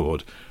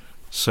keyboard,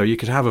 so you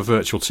could have a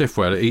virtual Tiff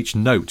where each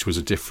note was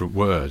a different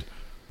word.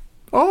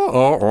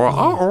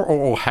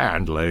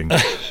 Handling.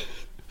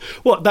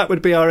 What, that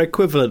would be our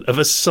equivalent of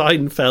a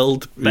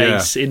Seinfeld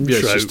bass intro? Yeah,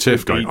 it's just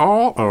Tiff going.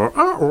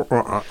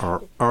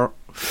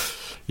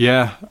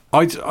 Yeah,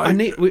 I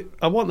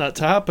want that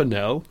to happen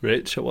now,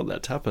 Rich. I want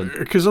that to happen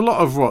because a lot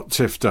of what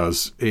Tiff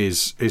does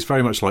is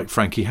very much like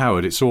Frankie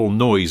Howerd. It's all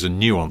noise and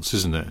nuance,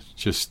 isn't it?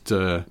 Just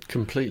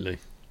completely.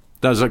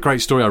 There's a great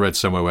story I read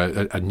somewhere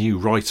where a new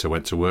writer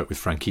went to work with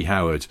Frankie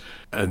Howerd,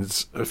 and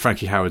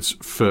Frankie Howard's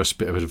first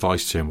bit of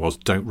advice to him was,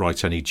 "Don't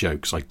write any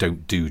jokes. I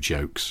don't do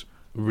jokes."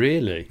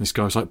 Really? This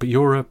guy was like, "But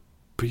you're a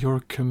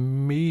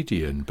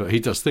comedian." But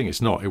he does think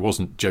it's not. It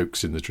wasn't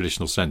jokes in the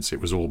traditional sense.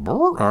 It was all.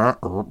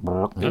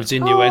 It was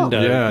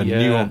innuendo. Yeah,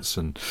 nuance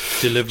and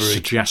delivery,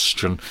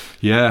 suggestion.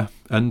 Yeah,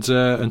 and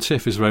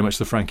Tiff is very much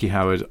the Frankie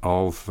Howerd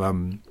of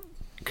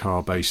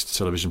car-based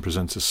television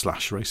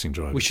presenters / racing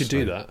drivers. We should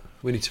do that.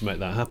 We need to make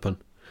that happen.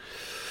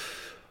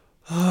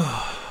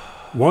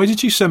 Why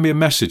did you send me a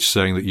message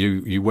saying that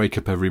you wake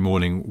up every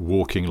morning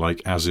walking like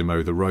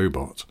Asimo the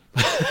robot?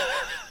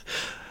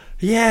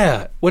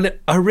 Yeah, when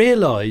I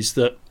realised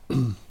that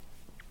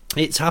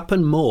it's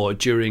happened more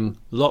during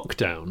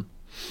lockdown,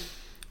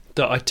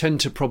 that I tend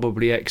to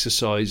probably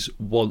exercise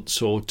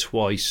once or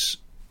twice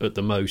at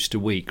the most a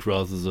week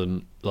rather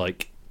than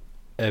like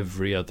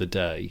every other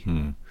day.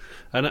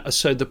 And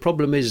so the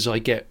problem is I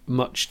get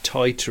much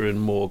tighter and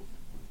more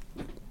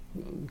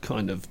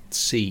kind of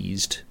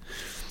seized.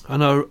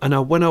 When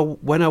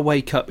I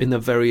wake up in the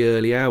very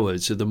early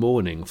hours of the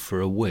morning for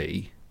a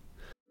wee.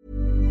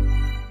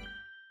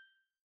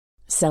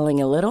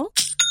 Selling a little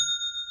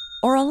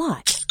or a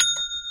lot?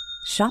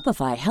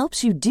 Shopify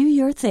helps you do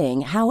your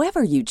thing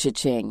however you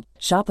cha-ching.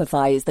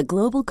 Shopify is the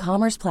global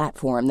commerce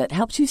platform that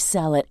helps you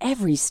sell at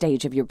every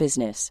stage of your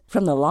business.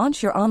 From the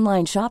launch your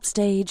online shop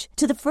stage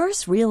to the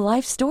first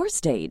real-life store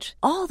stage,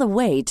 all the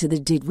way to the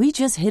did we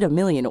just hit a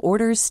million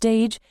orders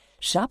stage.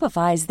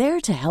 Shopify is there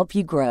to help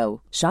you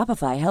grow.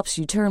 Shopify helps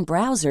you turn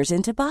browsers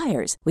into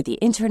buyers with the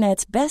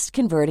internet's best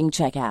converting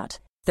checkout.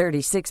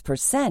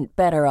 36%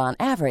 better on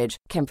average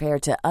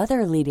compared to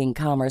other leading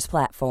commerce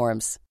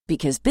platforms.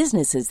 Because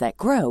businesses that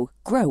grow,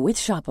 grow with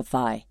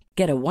Shopify.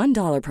 Get a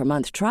 $1 per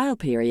month trial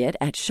period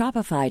at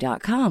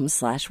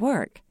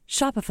shopify.com/work.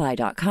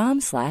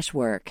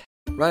 Shopify.com/work.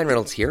 Ryan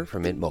Reynolds here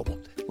from Mint Mobile.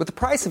 With the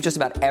price of just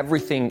about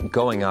everything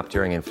going up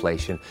during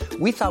inflation,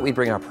 we thought we'd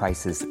bring our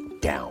prices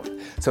down.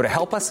 So to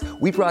help us,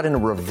 we brought in a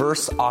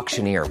reverse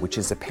auctioneer, which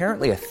is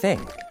apparently a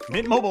thing.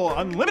 Mint Mobile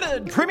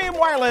Unlimited Premium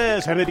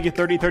Wireless. How to get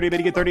 30, 30, bit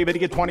to get 30, bit to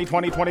get 20,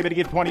 20, 20, bit to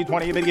get 20,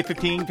 20, bit to get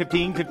 15,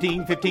 15,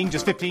 15, 15,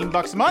 just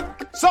 $15 a month?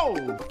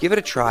 Sold! Give it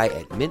a try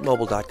at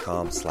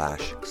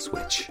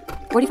mintmobile.com/switch.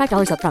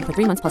 $45 up front for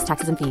 3 months plus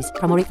taxes and fees.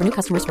 Promo rate for new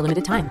customers for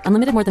limited time.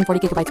 Unlimited more than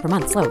 40 gigabytes per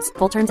month. Slows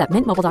full terms at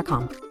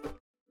mintmobile.com.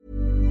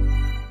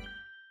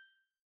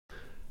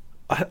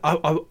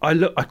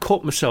 I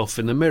caught myself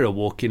in the mirror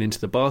walking into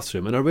the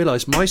bathroom, and I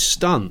realised my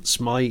stance,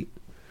 my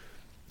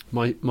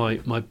what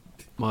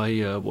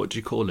do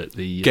you call it?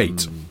 The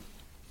gait.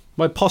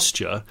 My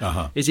posture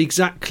is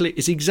exactly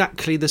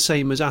the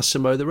same as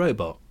Asimo the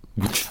robot.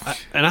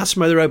 And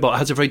Asimo the robot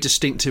has a very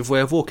distinctive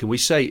way of walking.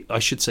 I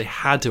should say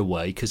had a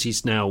way, because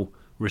he's now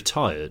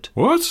retired.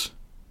 What?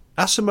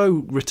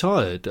 Asimo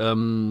retired.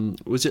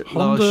 Was it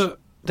Honda? last?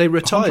 They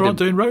retired. Honda aren't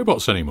doing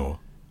robots anymore.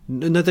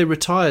 No, they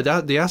retired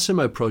out the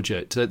Asimo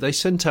project. They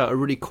sent out a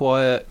really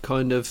quiet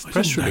kind of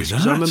press release,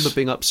 because I remember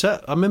being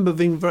upset. I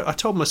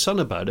told my son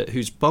about it,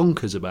 who's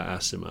bonkers about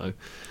Asimo,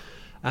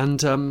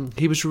 and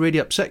he was really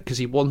upset because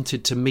he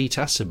wanted to meet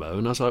Asimo,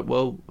 and I was like,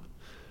 well,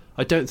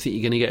 I don't think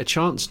you're going to get a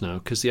chance now,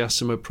 because the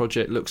Asimo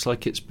project looks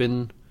like it's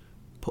been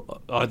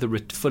either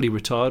fully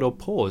retired or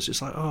paused.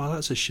 It's like, oh,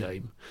 that's a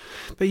shame.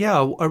 But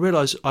yeah, I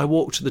realised I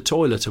walked to the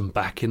toilet and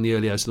back in the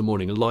early hours of the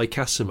morning like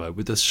Asimo,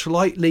 with a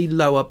slightly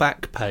lower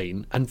back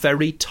pain and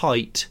very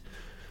tight,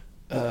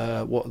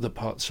 what are the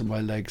parts of my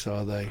legs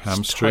are they?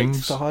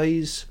 Hamstrings? Tight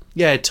thighs?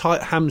 Yeah,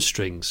 tight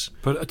hamstrings.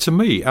 But to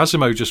me,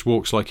 Asimo just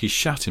walks like he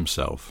shat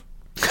himself.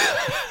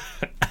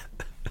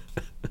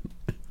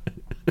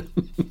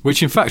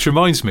 Which, in fact,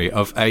 reminds me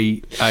of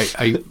a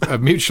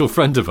mutual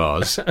friend of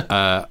ours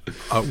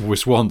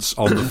was once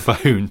on the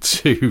phone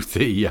to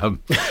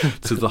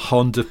the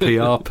Honda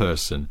PR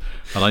person,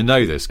 and I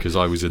know this because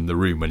I was in the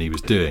room when he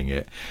was doing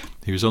it.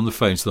 He was on the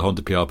phone to the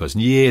Honda PR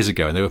person years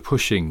ago, and they were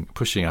pushing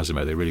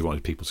Asimo. They really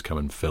wanted people to come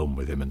and film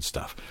with him and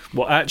stuff.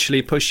 What,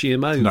 actually pushing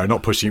him over? No,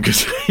 not pushing him,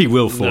 because he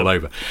will fall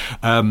over.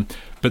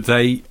 But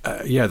they,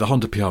 the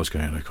Honda PR was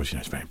going, oh, of course,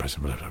 it's very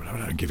impressive, blah, blah, blah,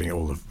 blah, and giving it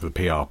all the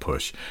PR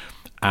push.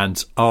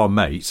 And our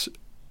mate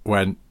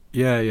went,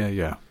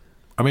 yeah.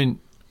 I mean,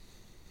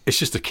 it's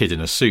just a kid in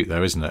a suit,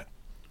 though, isn't it?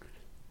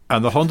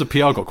 And the Honda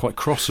PR got quite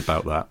cross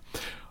about that.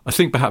 I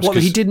think perhaps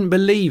he didn't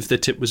believe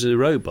that it was a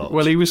robot.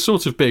 Well, he was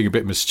sort of being a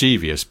bit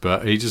mischievous,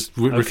 but he just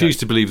refused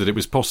to believe that it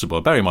was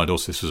possible. Bear in mind,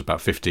 also, this was about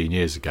 15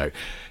 years ago.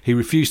 He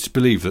refused to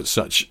believe that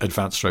such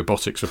advanced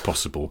robotics were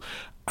possible,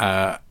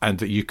 and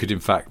that you could, in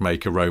fact,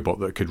 make a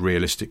robot that could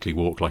realistically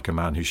walk like a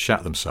man who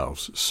shat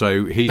themselves.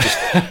 So he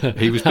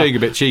was being a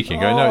bit cheeky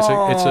and going,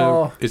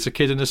 no, it's a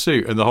kid in a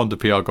suit. And the Honda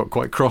PR got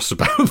quite cross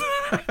about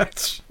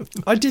that.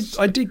 I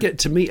did get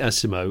to meet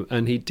Asimo,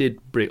 and he did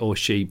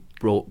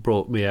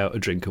brought me out a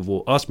drink of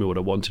water, asked me what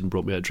I wanted and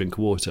brought me out a drink of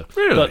water.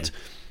 Really? But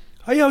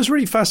I was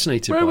really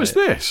fascinated by it. Where was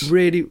this?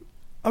 Really,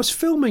 I was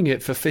filming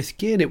it for Fifth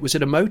Gear, and it was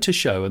at a motor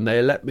show, and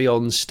they let me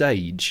on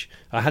stage.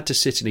 I had to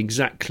sit in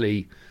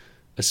exactly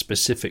a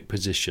specific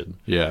position.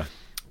 Yeah.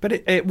 But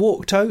it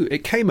walked out,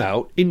 it came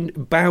out,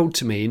 bowed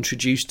to me,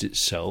 introduced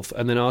itself,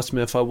 and then asked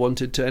me if I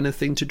wanted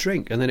anything to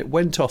drink. And then it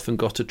went off and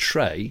got a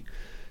tray.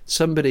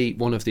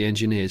 One of the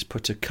engineers,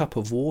 put a cup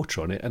of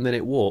water on it, and then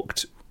it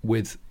walked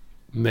with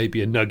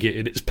maybe a nugget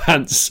in its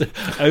pants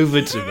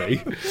over to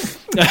me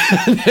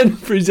and then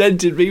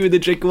presented me with a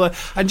drink of water.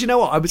 And you know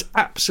what? I was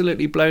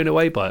absolutely blown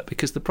away by it,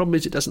 because the problem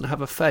is it doesn't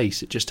have a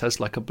face. It just has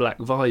like a black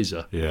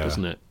visor,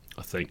 doesn't it?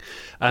 I think.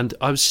 And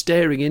I was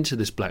staring into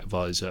this black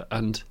visor,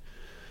 and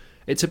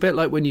it's a bit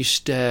like when you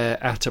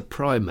stare at a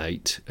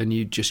primate and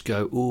you just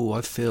go, oh,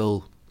 I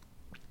feel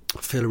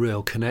a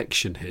real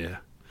connection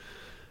here,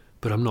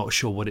 but I'm not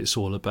sure what it's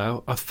all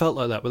about. I felt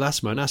like that with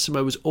Asimo, and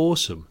Asimo was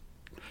awesome.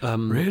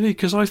 Really?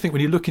 Because I think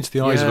when you look into the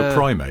eyes of a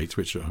primate,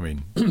 which, I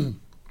mean,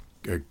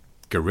 a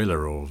gorilla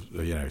or,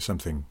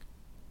 something,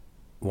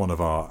 one of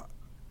our,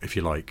 if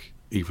you like,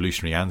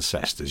 evolutionary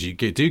ancestors, you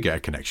do get a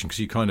connection, because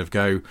you kind of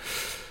go,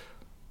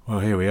 well,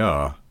 here we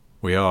are.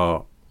 We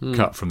are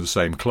cut from the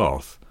same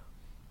cloth.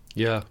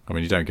 Yeah. I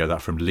mean, you don't get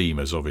that from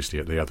lemurs, obviously,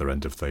 at the other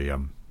end of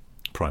the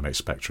primate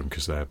spectrum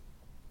because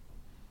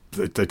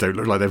they don't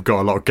look like they've got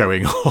a lot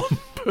going on.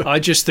 I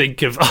just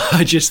think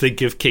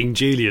of King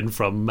Julian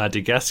from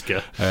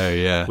Madagascar. Oh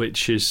yeah,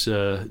 which is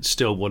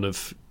still one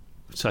of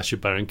Sacha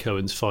Baron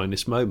Cohen's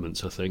finest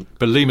moments, I think.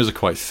 But lemurs are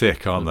quite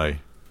thick, aren't they?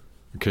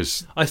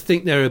 Because I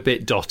think they're a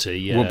bit dotty.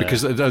 Yeah. Well,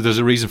 because there's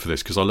a reason for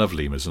this. Because I love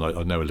lemurs and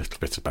I know a little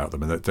bit about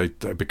them, and they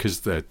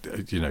because they're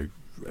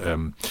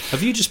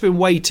Have you just been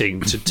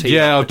waiting to teach?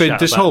 Yeah, I've been.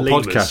 This whole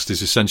lemurs? podcast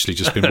has essentially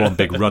just been one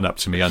big run up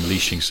to me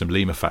unleashing some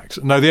lemur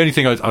facts. No, the only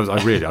thing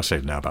I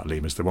say now about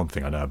lemurs, the one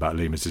thing I know about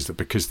lemurs is that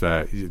because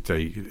they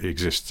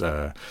exist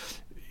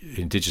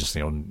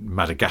indigenously on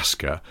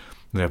Madagascar,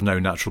 they have no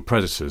natural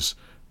predators,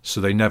 so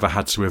they never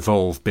had to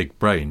evolve big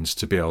brains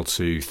to be able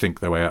to think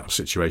their way out of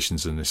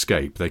situations and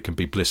escape. They can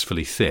be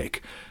blissfully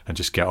thick and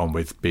just get on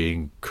with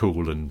being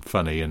cool and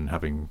funny and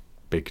having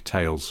big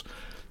tails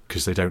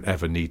because they don't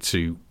ever need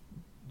to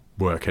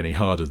work any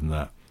harder than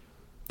that.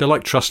 They're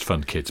like trust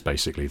fund kids,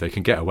 basically. They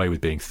can get away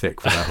with being thick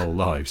for their whole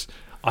lives.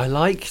 I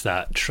like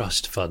that,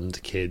 trust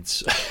fund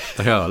kids.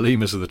 They are.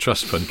 Lemurs are the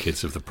trust fund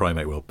kids of the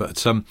primate world. But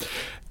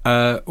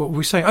what were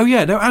we saying? Oh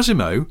yeah, no,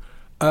 Asimo.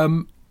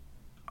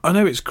 I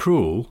know it's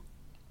cruel,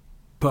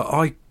 but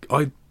I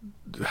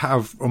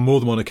have on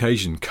more than one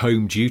occasion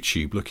combed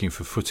YouTube looking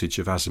for footage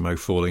of Asimo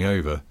falling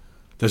over.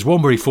 There's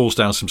one where he falls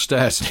down some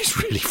stairs and it's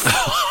really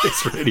funny.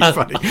 It's really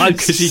funny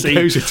because he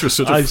goes into a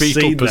sort of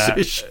fetal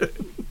position.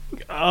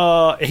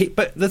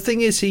 But the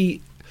thing is,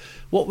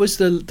 what was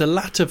the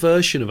latter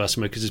version of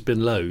Asimo, because there's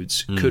been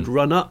loads, could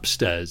run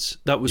upstairs.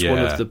 That was one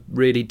of the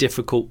really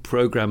difficult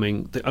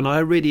programming. And I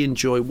really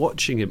enjoy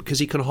watching him because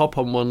he can hop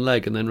on one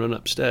leg and then run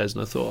upstairs.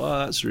 And I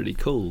thought, that's really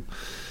cool.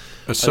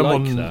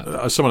 Someone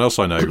else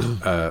I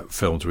know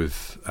filmed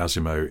with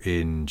Asimo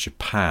in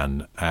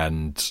Japan,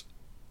 and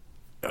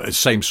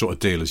same sort of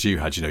deal as you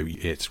had.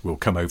 It will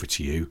come over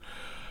to you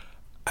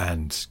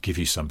and give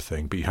you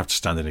something, but you have to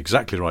stand in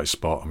exactly the right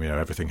spot.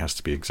 Everything has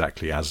to be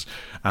exactly as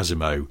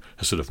Asimo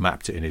has sort of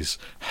mapped it in his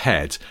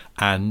head.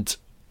 And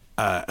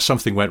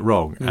something went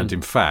wrong, and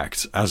in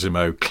fact,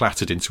 Asimo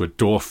clattered into a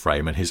door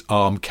frame and his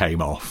arm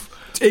came off.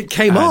 It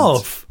came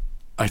off.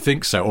 I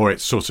think so, or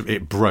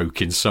it broke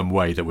in some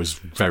way that was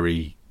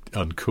very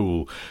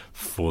uncool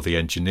for the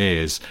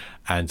engineers,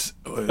 and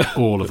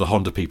all of the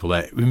Honda people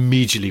there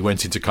immediately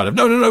went into kind of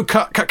no,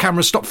 cut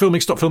cameras, stop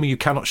filming, you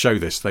cannot show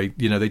this. They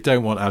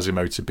don't want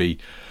Asimo to be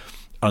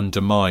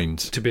undermined,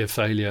 to be a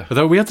failure.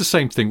 Although we had the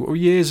same thing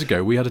years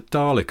ago. We had a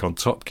Dalek on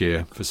Top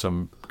Gear for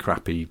some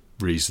crappy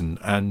reason,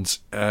 and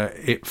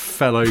it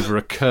fell over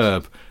a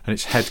curb and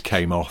its head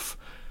came off.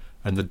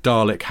 And the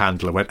Dalek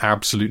handler went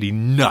absolutely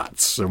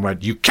nuts and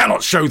went, "You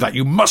cannot show that.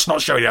 You must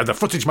not show it. The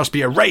footage must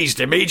be erased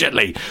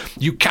immediately.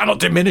 You cannot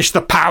diminish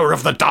the power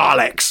of the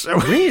Daleks."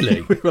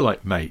 Really? We were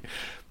like, "Mate,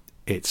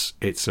 it's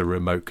a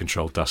remote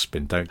control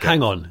dustbin. Don't get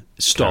Hang on.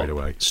 carried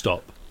away."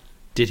 Stop.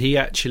 Did he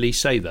actually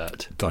say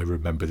that? I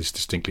remember this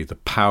distinctly. The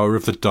power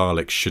of the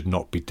Daleks should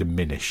not be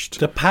diminished.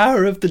 The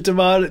power of the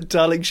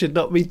Daleks should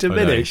not be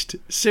diminished?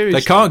 Seriously?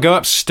 They can't go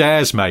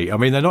upstairs, mate.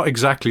 They're not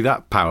exactly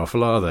that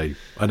powerful, are they?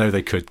 I know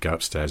they could go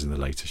upstairs in the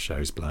later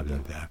shows, blah, blah,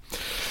 blah.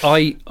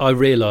 I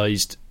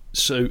realised,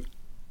 so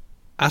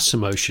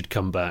Asimo should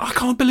come back. I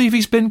can't believe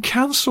he's been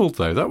cancelled,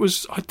 though.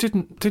 I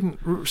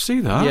didn't see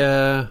that.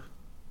 Yeah.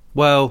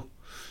 Well,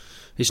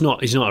 he's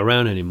not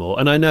around anymore,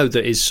 and I know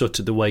that is sort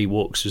of the way he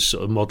walks is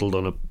sort of modelled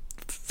on a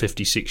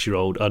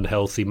 56-year-old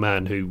unhealthy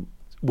man who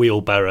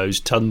wheelbarrows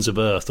tons of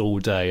earth all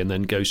day and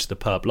then goes to the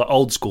pub, like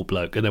old school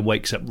bloke, and then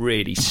wakes up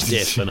really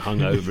stiff and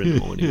hungover in the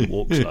morning and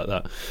walks like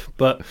that.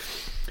 But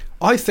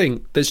I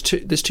think there's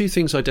two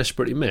things I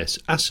desperately miss: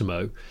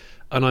 Asimo,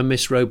 and I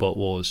miss Robot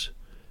Wars.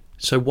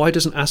 So why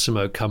doesn't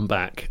Asimo come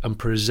back and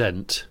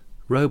present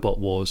Robot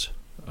Wars?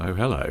 Oh,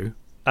 hello.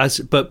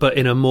 But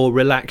in a more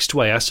relaxed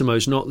way.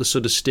 Asimo's not the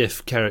sort of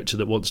stiff character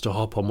that wants to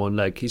hop on one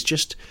leg. He's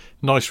just...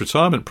 Nice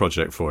retirement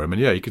project for him.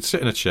 And yeah, he could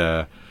sit in a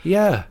chair.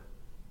 Yeah.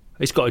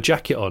 He's got a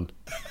jacket on.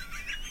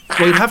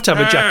 Well, you'd have to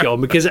have a jacket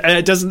on because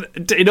it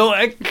doesn't...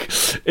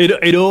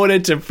 In order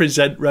to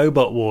present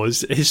Robot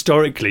Wars,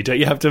 historically, don't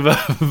you have to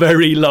have a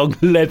very long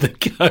leather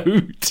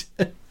coat?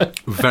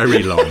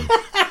 Very long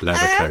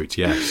leather coat,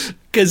 yes.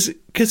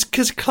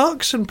 Because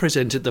Clarkson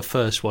presented the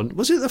first one.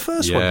 Was it the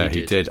first one he did? Yeah,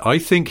 he did. I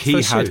think he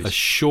had series. a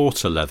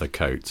shorter leather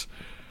coat.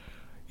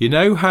 You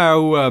know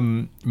how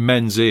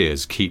men's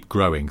ears keep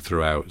growing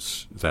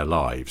throughout their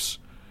lives?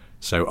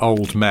 So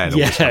old men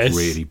always have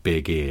really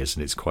big ears,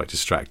 and it's quite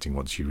distracting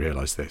once you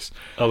realise this.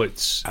 Oh,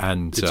 it's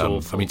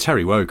awful.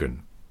 Terry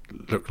Wogan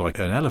looked like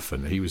an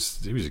elephant. He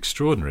was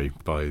extraordinary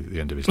by the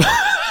end of his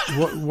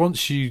life.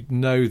 Once you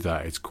know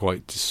that, it's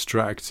quite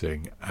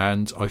distracting,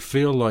 and I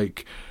feel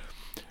like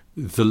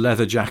the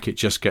leather jacket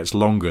just gets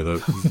longer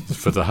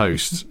for the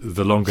host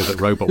the longer that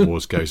Robot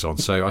Wars goes on.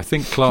 So I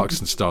think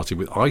Clarkson started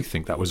with, I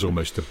think that was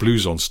almost a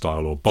blouson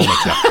style or bomber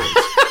jacket.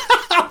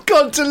 I've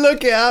got to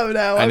look it up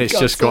now. And it's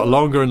just got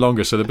longer and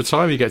longer. So by the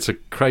time you get to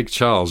Craig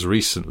Charles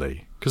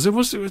recently,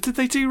 Because did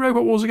they do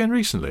Robot Wars again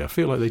recently? I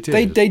feel like they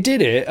did. They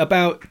did it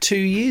about 2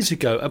 years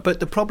ago, but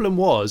the problem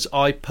was,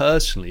 I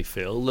personally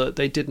feel that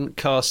they didn't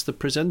cast the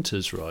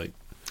presenters right.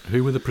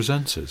 Who were the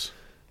presenters?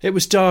 It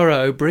was Dara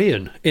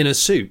O'Brien in a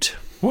suit.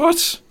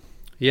 What?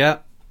 Yeah.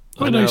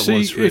 Well, no,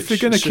 see, if they're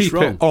going to keep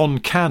it on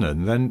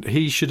canon, then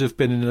he should have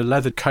been in a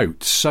leather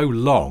coat so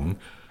long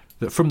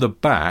that from the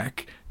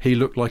back he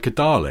looked like a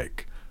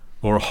Dalek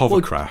or a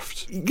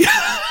hovercraft.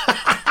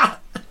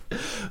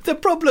 The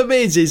problem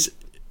is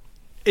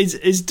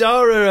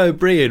Dara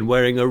O'Brien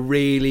wearing a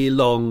really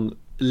long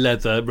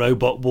leather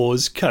Robot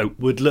Wars coat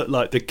would look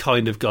like the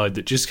kind of guy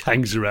that just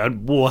hangs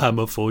around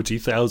Warhammer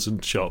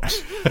 40,000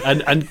 shops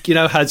and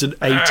has an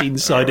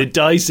 18-sided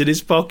dice in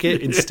his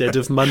pocket instead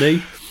of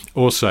money.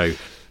 Also,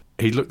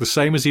 he'd look the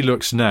same as he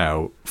looks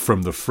now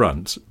from the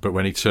front, but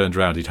when he turned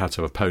around, he'd have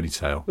to have a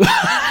ponytail.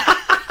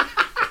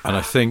 And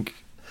I think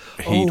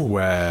he'd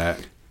wear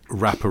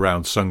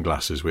wraparound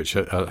sunglasses, which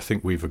I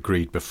think we've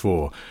agreed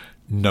before.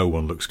 No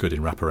one looks good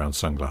in wraparound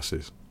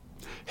sunglasses.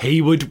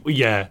 He would.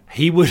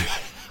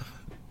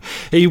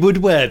 He would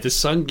wear the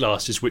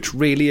sunglasses which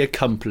really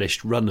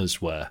accomplished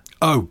runners wear.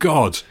 Oh,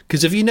 God.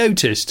 Because have you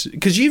noticed,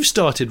 because you've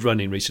started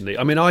running recently,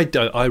 I mean,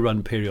 I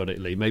run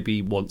periodically,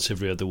 maybe once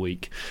every other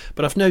week,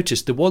 but I've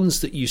noticed the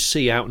ones that you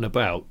see out and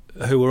about,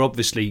 who are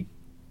obviously,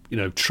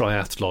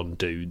 triathlon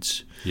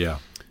dudes, yeah,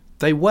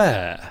 they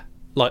wear,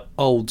 like,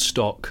 old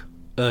stock,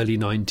 early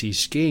 90s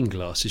skiing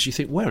glasses. You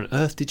think, where on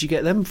earth did you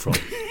get them from?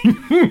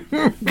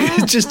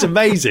 It's just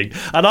amazing.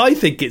 And I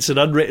think it's an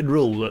unwritten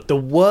rule that the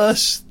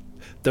worse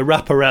the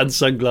wraparound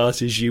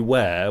sunglasses you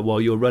wear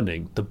while you're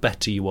running, the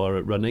better you are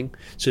at running.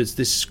 So it's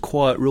this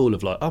quiet rule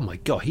of like, oh my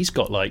God, he's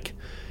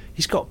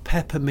got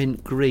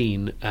peppermint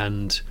green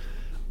and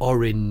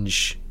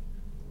orange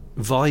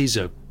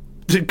visor,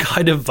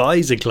 kind of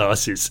visor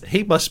glasses.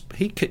 He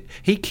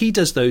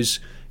does those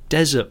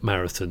desert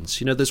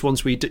marathons. There's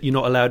ones where you're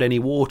not allowed any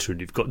water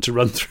and you've got to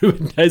run through a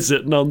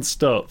desert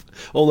non-stop.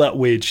 All that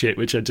weird shit,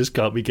 which I just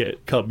can't be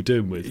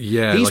doing with.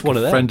 Yeah, he's like one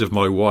of them. A friend of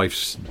my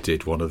wife's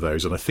did one of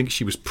those, and I think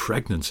she was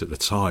pregnant at the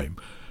time.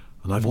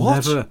 And I'm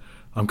going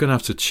to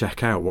have to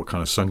check out what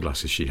kind of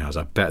sunglasses she has.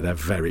 I bet they're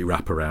very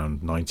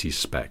wraparound 90s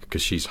spec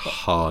because she's a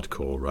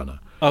hardcore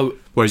runner. Oh,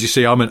 whereas you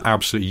see, I'm an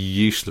absolutely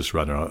useless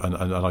runner, and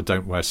I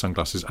don't wear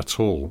sunglasses at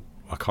all.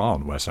 I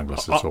can't wear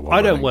sunglasses at all.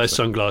 I don't wear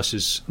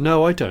sunglasses.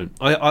 No, I don't.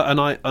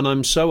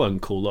 I'm so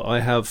uncool that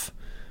I have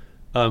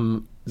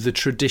the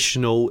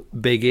traditional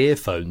big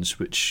earphones,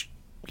 which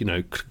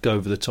go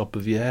over the top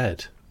of your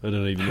head. I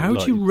don't even. How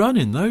do you run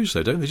in those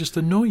though? Don't they just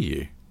annoy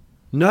you?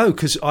 No,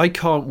 because I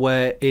can't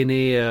wear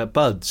in-ear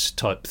buds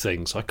type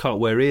things. I can't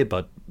wear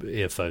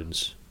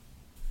earphones.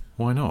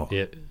 Why not?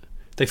 Yeah,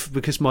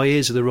 because my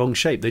ears are the wrong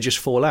shape. They just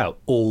fall out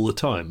all the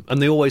time,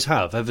 and they always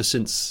have ever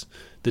since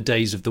the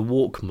days of the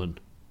Walkman.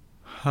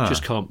 Huh.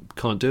 Just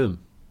can't do them.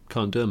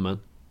 Can't do them, man.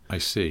 I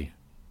see.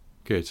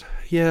 Good.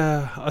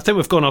 Yeah, I think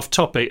we've gone off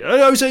topic.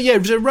 Oh, so yeah, it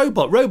was a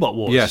Robot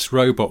Wars. Yes,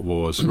 Robot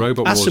Wars.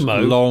 Robot Asimo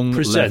Wars, long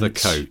presents leather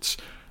coat.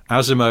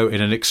 Asimo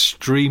in an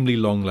extremely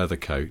long leather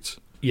coat.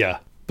 Yeah,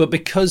 but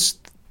because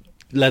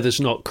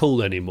leather's not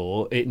cool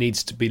anymore, it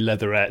needs to be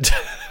leatherette.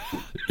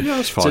 Yeah,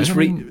 that's fine. So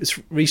it's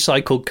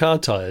recycled car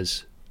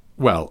tyres.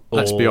 Well,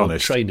 let's be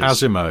honest. Trainers.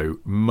 Asimo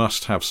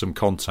must have some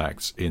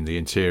contacts in the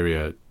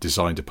interior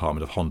design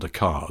department of Honda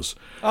cars.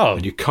 Oh,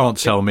 and you can't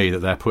tell me that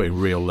they're putting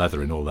real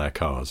leather in all their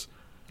cars.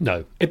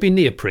 No, it'd be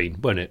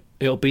neoprene, won't it?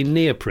 It'll be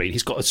neoprene.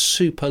 He's got a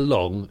super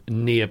long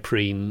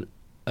neoprene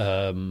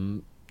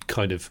kind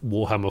of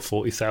Warhammer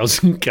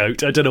 40,000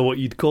 coat. I don't know what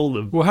you'd call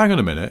them. Well, hang on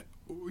a minute.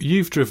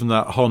 You've driven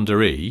that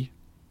Honda E,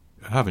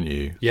 haven't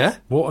you? Yeah.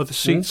 What are the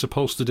seats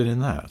upholstered in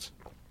that?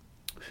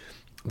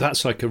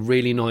 That's like a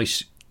really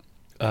nice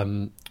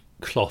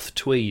cloth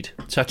tweed.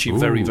 It's actually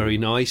very, very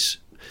nice.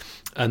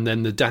 And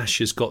then the dash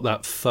has got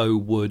that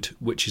faux wood,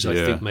 which is, I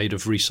think, made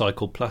of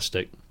recycled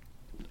plastic.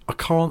 I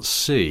can't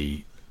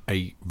see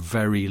a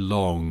very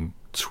long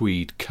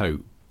tweed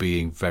coat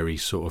being very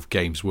sort of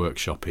Games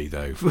Workshop-y,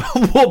 though.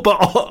 What? But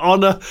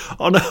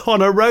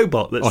on a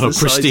robot that's on a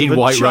pristine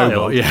white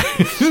robot, yeah.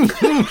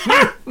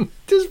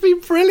 Just be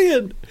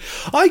brilliant.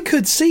 I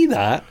could see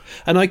that,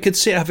 and I could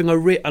see it having a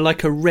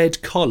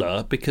red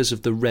collar because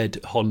of the red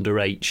Honda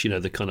H,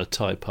 the kind of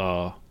Type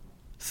R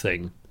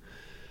thing.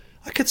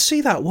 I could see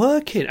that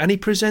working. And he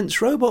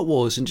presents Robot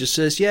Wars and just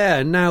says,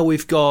 yeah, now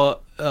we've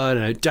got,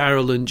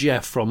 Daryl and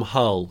Jeff from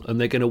Hull, and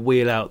they're going to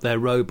wheel out their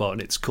robot,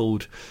 and it's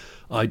called,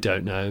 I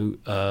don't know,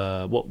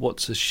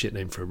 what's a shit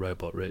name for a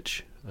robot,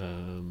 Rich?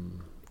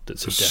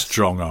 That's a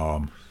strong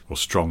arm or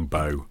strong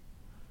bow.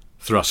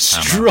 Thrust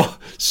hammer.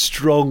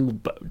 Strong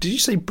bow. Did you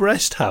say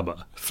breast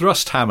hammer?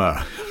 Thrust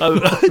hammer. Oh.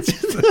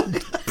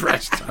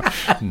 Breast hammer.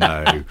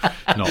 No,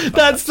 not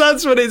that.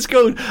 That's what it's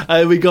called.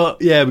 We got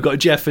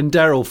Jeff and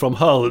Daryl from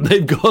Hull, and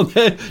they've got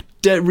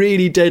their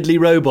really deadly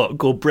robot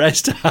called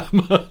Breast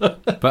Hammer.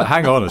 But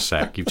hang on a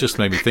sec, you've just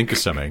made me think of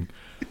something.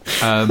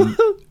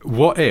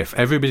 What if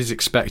everybody's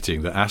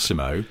expecting that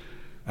Asimo,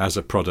 as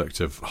a product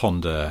of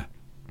Honda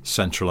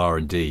Central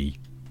R&D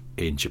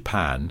in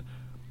Japan,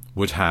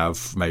 would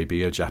have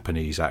maybe a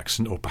Japanese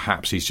accent, or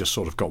perhaps he's just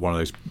sort of got one of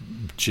those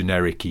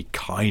generic-y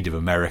kind of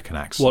American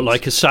accents. What,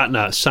 like a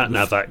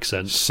sat-nav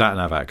accent?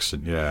 Sat-nav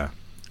accent, yeah.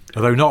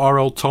 Although not our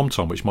old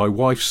TomTom, which my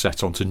wife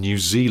set onto New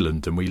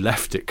Zealand, and we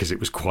left it because it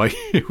was quite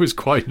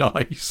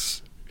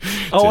nice.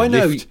 Oh, I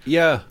know.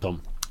 Yeah,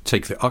 Tom.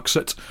 Take the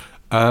Uxet.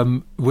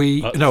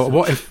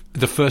 What if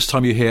the first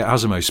time you hear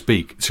Asimov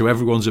speak, to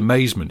everyone's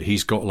amazement,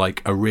 he's got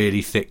like a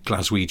really thick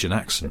Glaswegian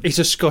accent? He's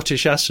a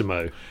Scottish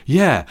Asimov.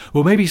 Yeah.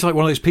 Well, maybe he's like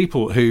one of those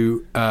people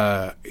who,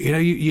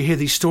 you hear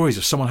these stories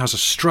of someone has a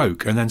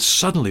stroke and then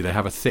suddenly they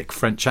have a thick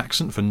French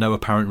accent for no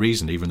apparent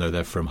reason, even though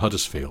they're from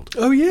Huddersfield.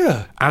 Oh,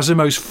 yeah.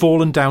 Asimov's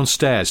fallen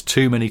downstairs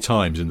too many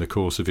times in the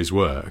course of his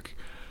work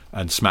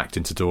and smacked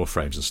into door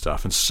frames and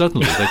stuff, and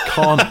suddenly they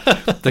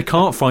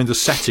can't find the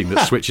setting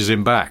that switches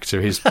him back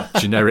to his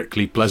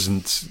generically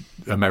pleasant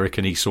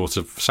American-y sort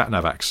of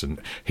sat-nav accent.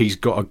 He's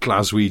got a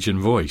Glaswegian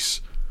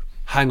voice.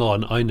 Hang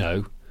on, I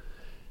know.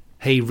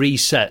 He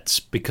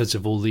resets because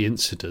of all the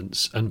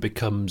incidents and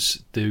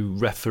becomes the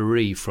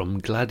referee from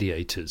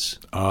Gladiators.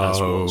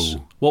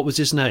 Oh. What was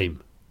his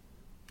name?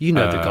 You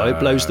know the guy who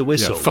blows the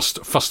whistle. Yeah,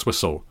 Fust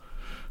Whistle.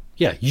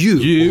 Yeah,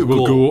 you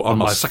will go on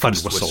my second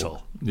first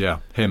whistle. Yeah,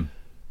 him.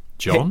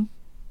 John?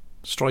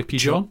 Stripey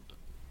John?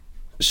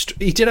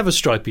 He did have a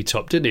stripy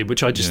top, didn't he?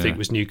 Which I just think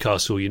was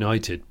Newcastle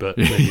United, but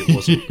maybe it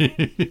wasn't.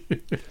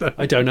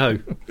 I don't know.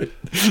 It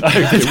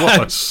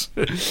was.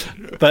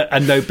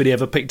 And nobody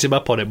ever picked him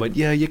up on it. Went,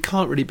 yeah, you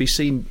can't really be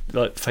seen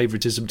like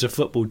favouritism to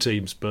football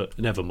teams, but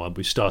never mind.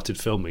 We've started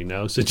filming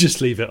now, so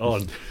just leave it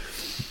on.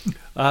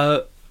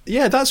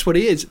 Yeah, that's what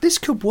he is. This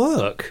could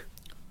work.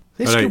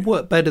 This could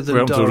work better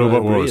than Dara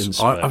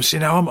O'Brien's.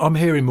 I'm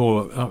hearing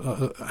more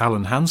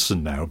Alan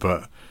Hansen now,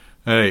 but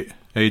hey,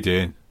 how you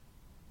doing?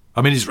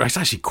 I mean, it's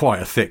actually quite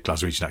a thick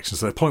Glaswegian accent,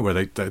 to the point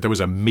where there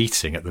was a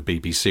meeting at the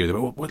BBC. They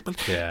went,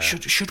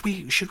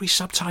 should we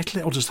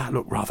subtitle it, or does that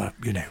look rather,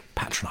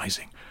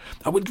 patronising?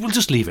 We'll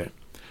just leave it.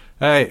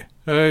 Hey,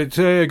 got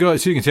 2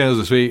 containers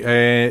this week.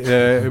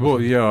 Okay,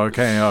 all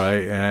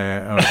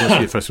right. Let's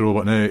see it first of all,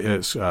 but no,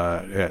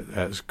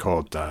 it's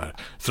called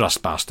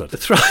Thrust Bastard.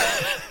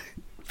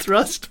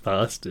 Thrust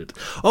Bastard.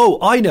 Oh,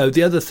 I know.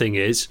 The other thing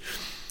is,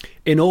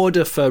 in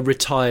order for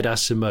retired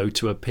Asimov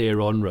to appear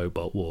on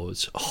Robot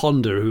Wars,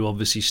 Honda, who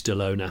obviously still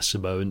own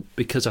Asimov, and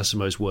because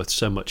Asimov's worth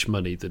so much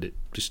money that it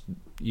just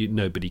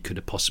nobody could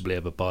have possibly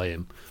ever buy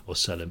him or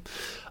sell him,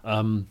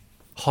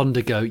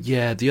 Honda go,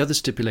 yeah, the other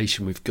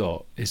stipulation we've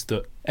got is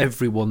that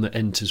everyone that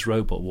enters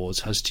Robot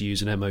Wars has to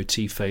use an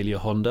MOT failure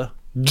Honda.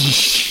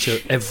 So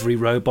every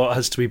robot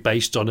has to be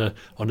based on a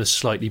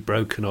slightly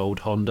broken old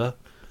Honda.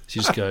 So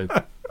you just go,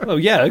 oh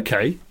yeah,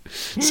 okay.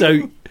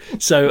 So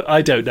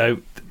I don't know.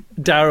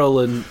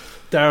 Daryl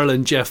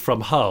and Jeff from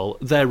Hull,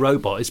 their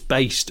robot is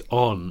based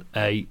on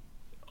a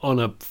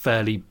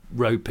fairly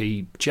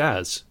ropey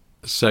Jazz.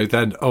 So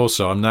then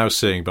also I'm now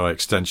seeing by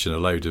extension a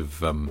load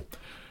of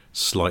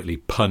slightly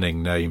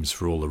punning names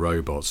for all the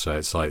robots. So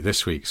it's like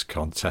this week's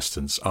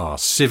contestants are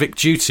Civic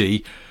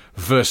Duty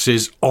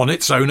versus On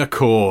Its Own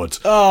Accord.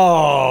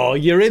 Oh,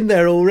 you're in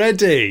there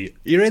already.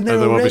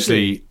 Although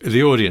obviously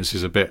the audience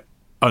is a bit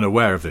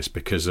unaware of this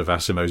because of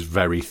Asimov's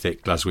very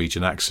thick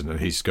Glaswegian accent, and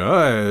he's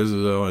going,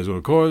 here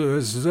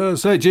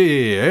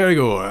we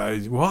go.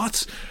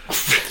 What?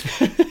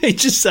 It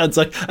just sounds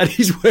like, and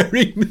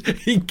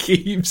he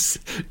keeps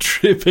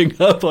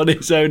tripping up on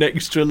his own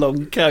extra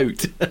long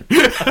coat.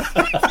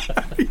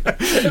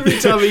 Every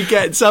time he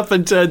gets up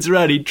and turns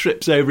around, he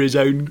trips over his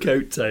own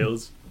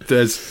coattails.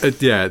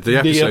 The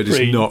episode is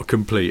not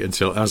complete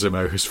until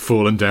Asimov has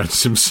fallen down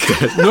some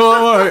stairs. No,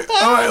 all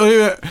right,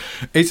 leave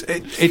it.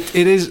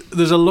 It is.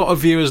 There's a lot of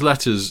viewers'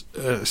 letters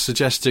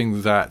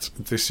suggesting that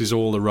this is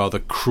all a rather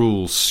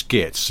cruel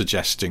skit,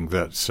 suggesting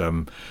that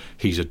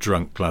he's a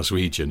drunk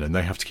Glaswegian, and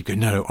they have to keep going.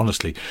 No,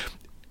 honestly.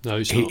 No,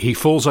 he's not. He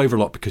falls over a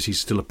lot because he's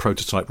still a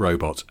prototype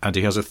robot, and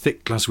he has a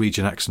thick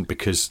Glaswegian accent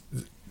because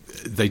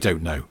they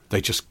don't know.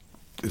 They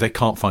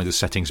can't find the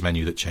settings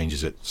menu that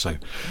changes it. So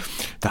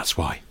that's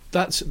why.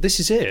 This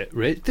is it,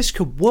 Rich. This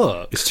could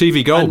work. It's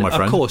TV gold, my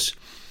friend. Of course.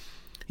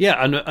 Yeah,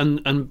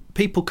 and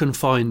people can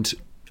find,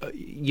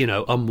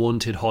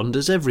 unwanted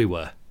Hondas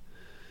everywhere.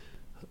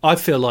 I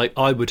feel like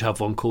I would have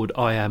one called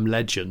I Am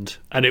Legend,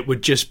 and it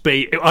would just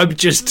be, I would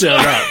just turn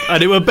up,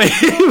 and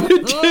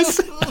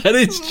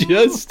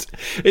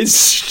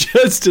it's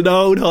just an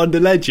old Honda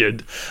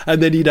Legend,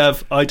 and then you'd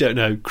have, I don't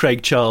know,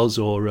 Craig Charles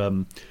or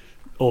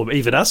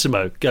even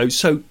Asimov go,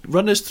 so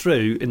run us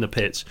through in the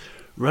pits.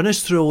 Run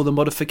us through all the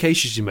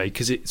modifications you made,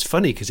 because it's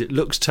funny because it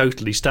looks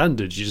totally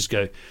standard. You just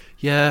go,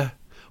 yeah,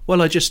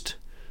 well, I just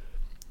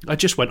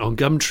went on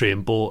Gumtree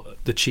and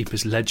bought the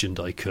cheapest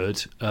Legend I could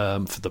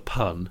for the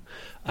pun,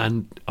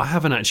 and I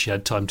haven't actually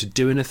had time to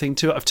do anything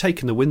to it. I've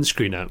taken the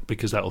windscreen out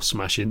because that'll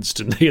smash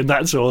instantly, and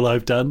that's all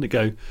I've done. To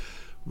go,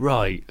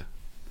 right,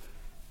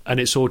 and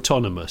it's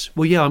autonomous.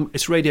 Well, yeah,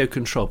 it's radio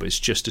control, but it's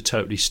just a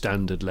totally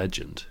standard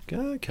Legend.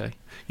 Go, okay.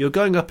 You're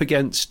going up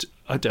against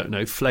I don't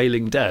know,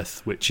 Flailing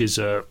Death, which is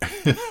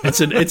it's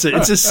a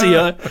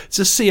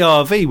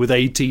CRV with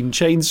 18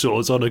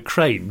 chainsaws on a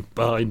crane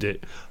behind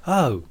it.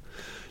 Oh,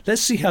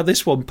 let's see how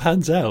this one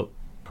pans out.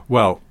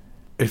 Well,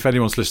 if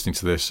anyone's listening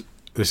to this,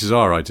 this is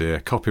our idea.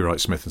 Copyright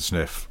Smith and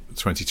Sniff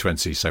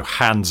 2020. So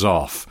hands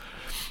off.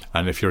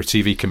 And if you're a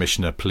TV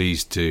commissioner,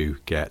 please do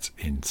get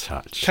in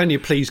touch. Can you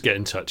please get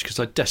in touch? Because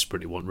I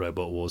desperately want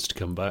Robot Wars to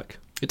come back.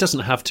 It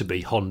doesn't have to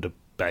be Honda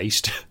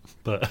based,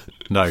 but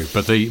no.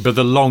 But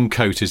the long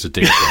coat is a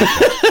deal breaker.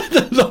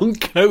 The long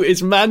coat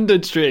is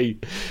mandatory.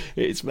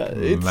 It's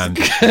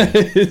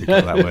mandatory. You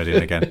got that word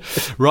in again.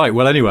 Right.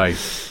 Well, anyway,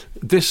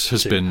 this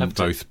has been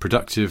both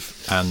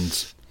productive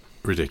and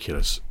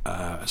ridiculous.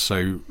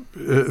 So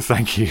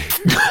thank you,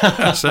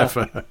 as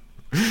ever,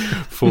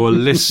 for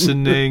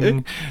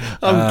listening.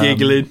 I'm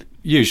giggling.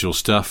 Usual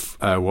stuff.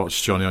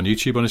 Watch Johnny on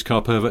YouTube on his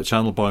Car Pervert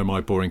channel. Buy my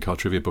Boring Car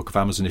Trivia book of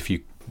Amazon if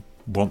you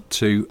want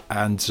to,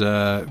 and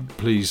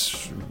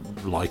please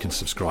like and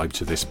subscribe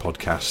to this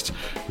podcast.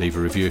 Leave a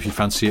review if you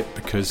fancy it,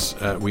 because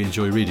we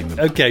enjoy reading them.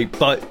 Okay,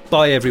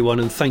 bye everyone,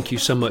 and thank you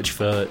so much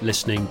for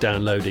listening,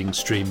 downloading,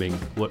 streaming,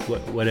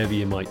 whatever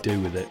you might do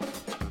with it.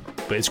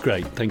 But it's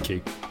great. Thank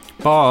you.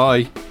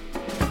 Bye.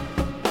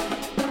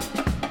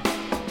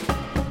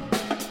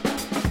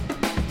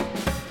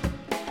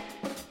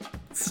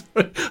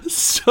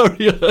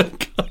 Sorry,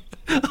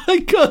 I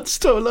can't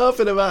stop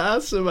laughing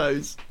about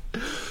Asimos.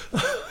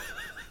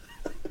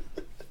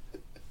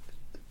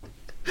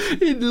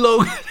 In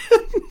long,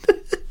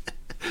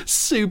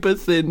 super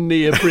thin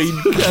neoprene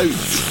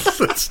coats.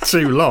 That's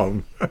too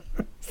long.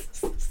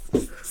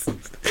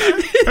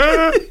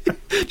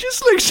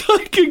 Just looks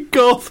like a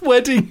goth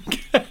wedding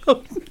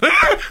gown.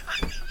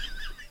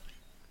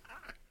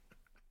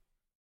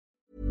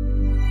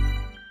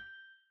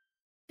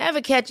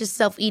 Ever catch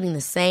yourself eating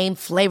the same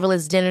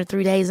flavorless dinner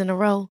 3 days in a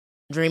row?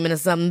 Dreaming of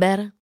something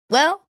better?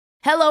 Well,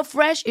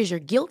 HelloFresh is your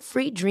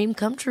guilt-free dream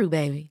come true,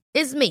 baby.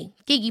 It's me,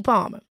 Keke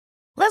Palmer.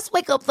 Let's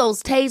wake up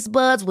those taste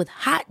buds with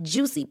hot,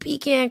 juicy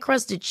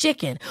pecan-crusted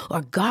chicken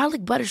or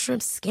garlic butter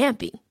shrimp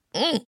scampi.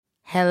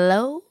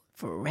 Hello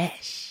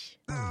Fresh.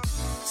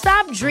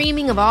 Stop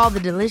dreaming of all the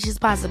delicious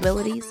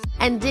possibilities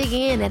and dig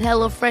in at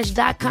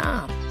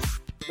HelloFresh.com.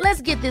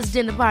 Let's get this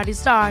dinner party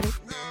started.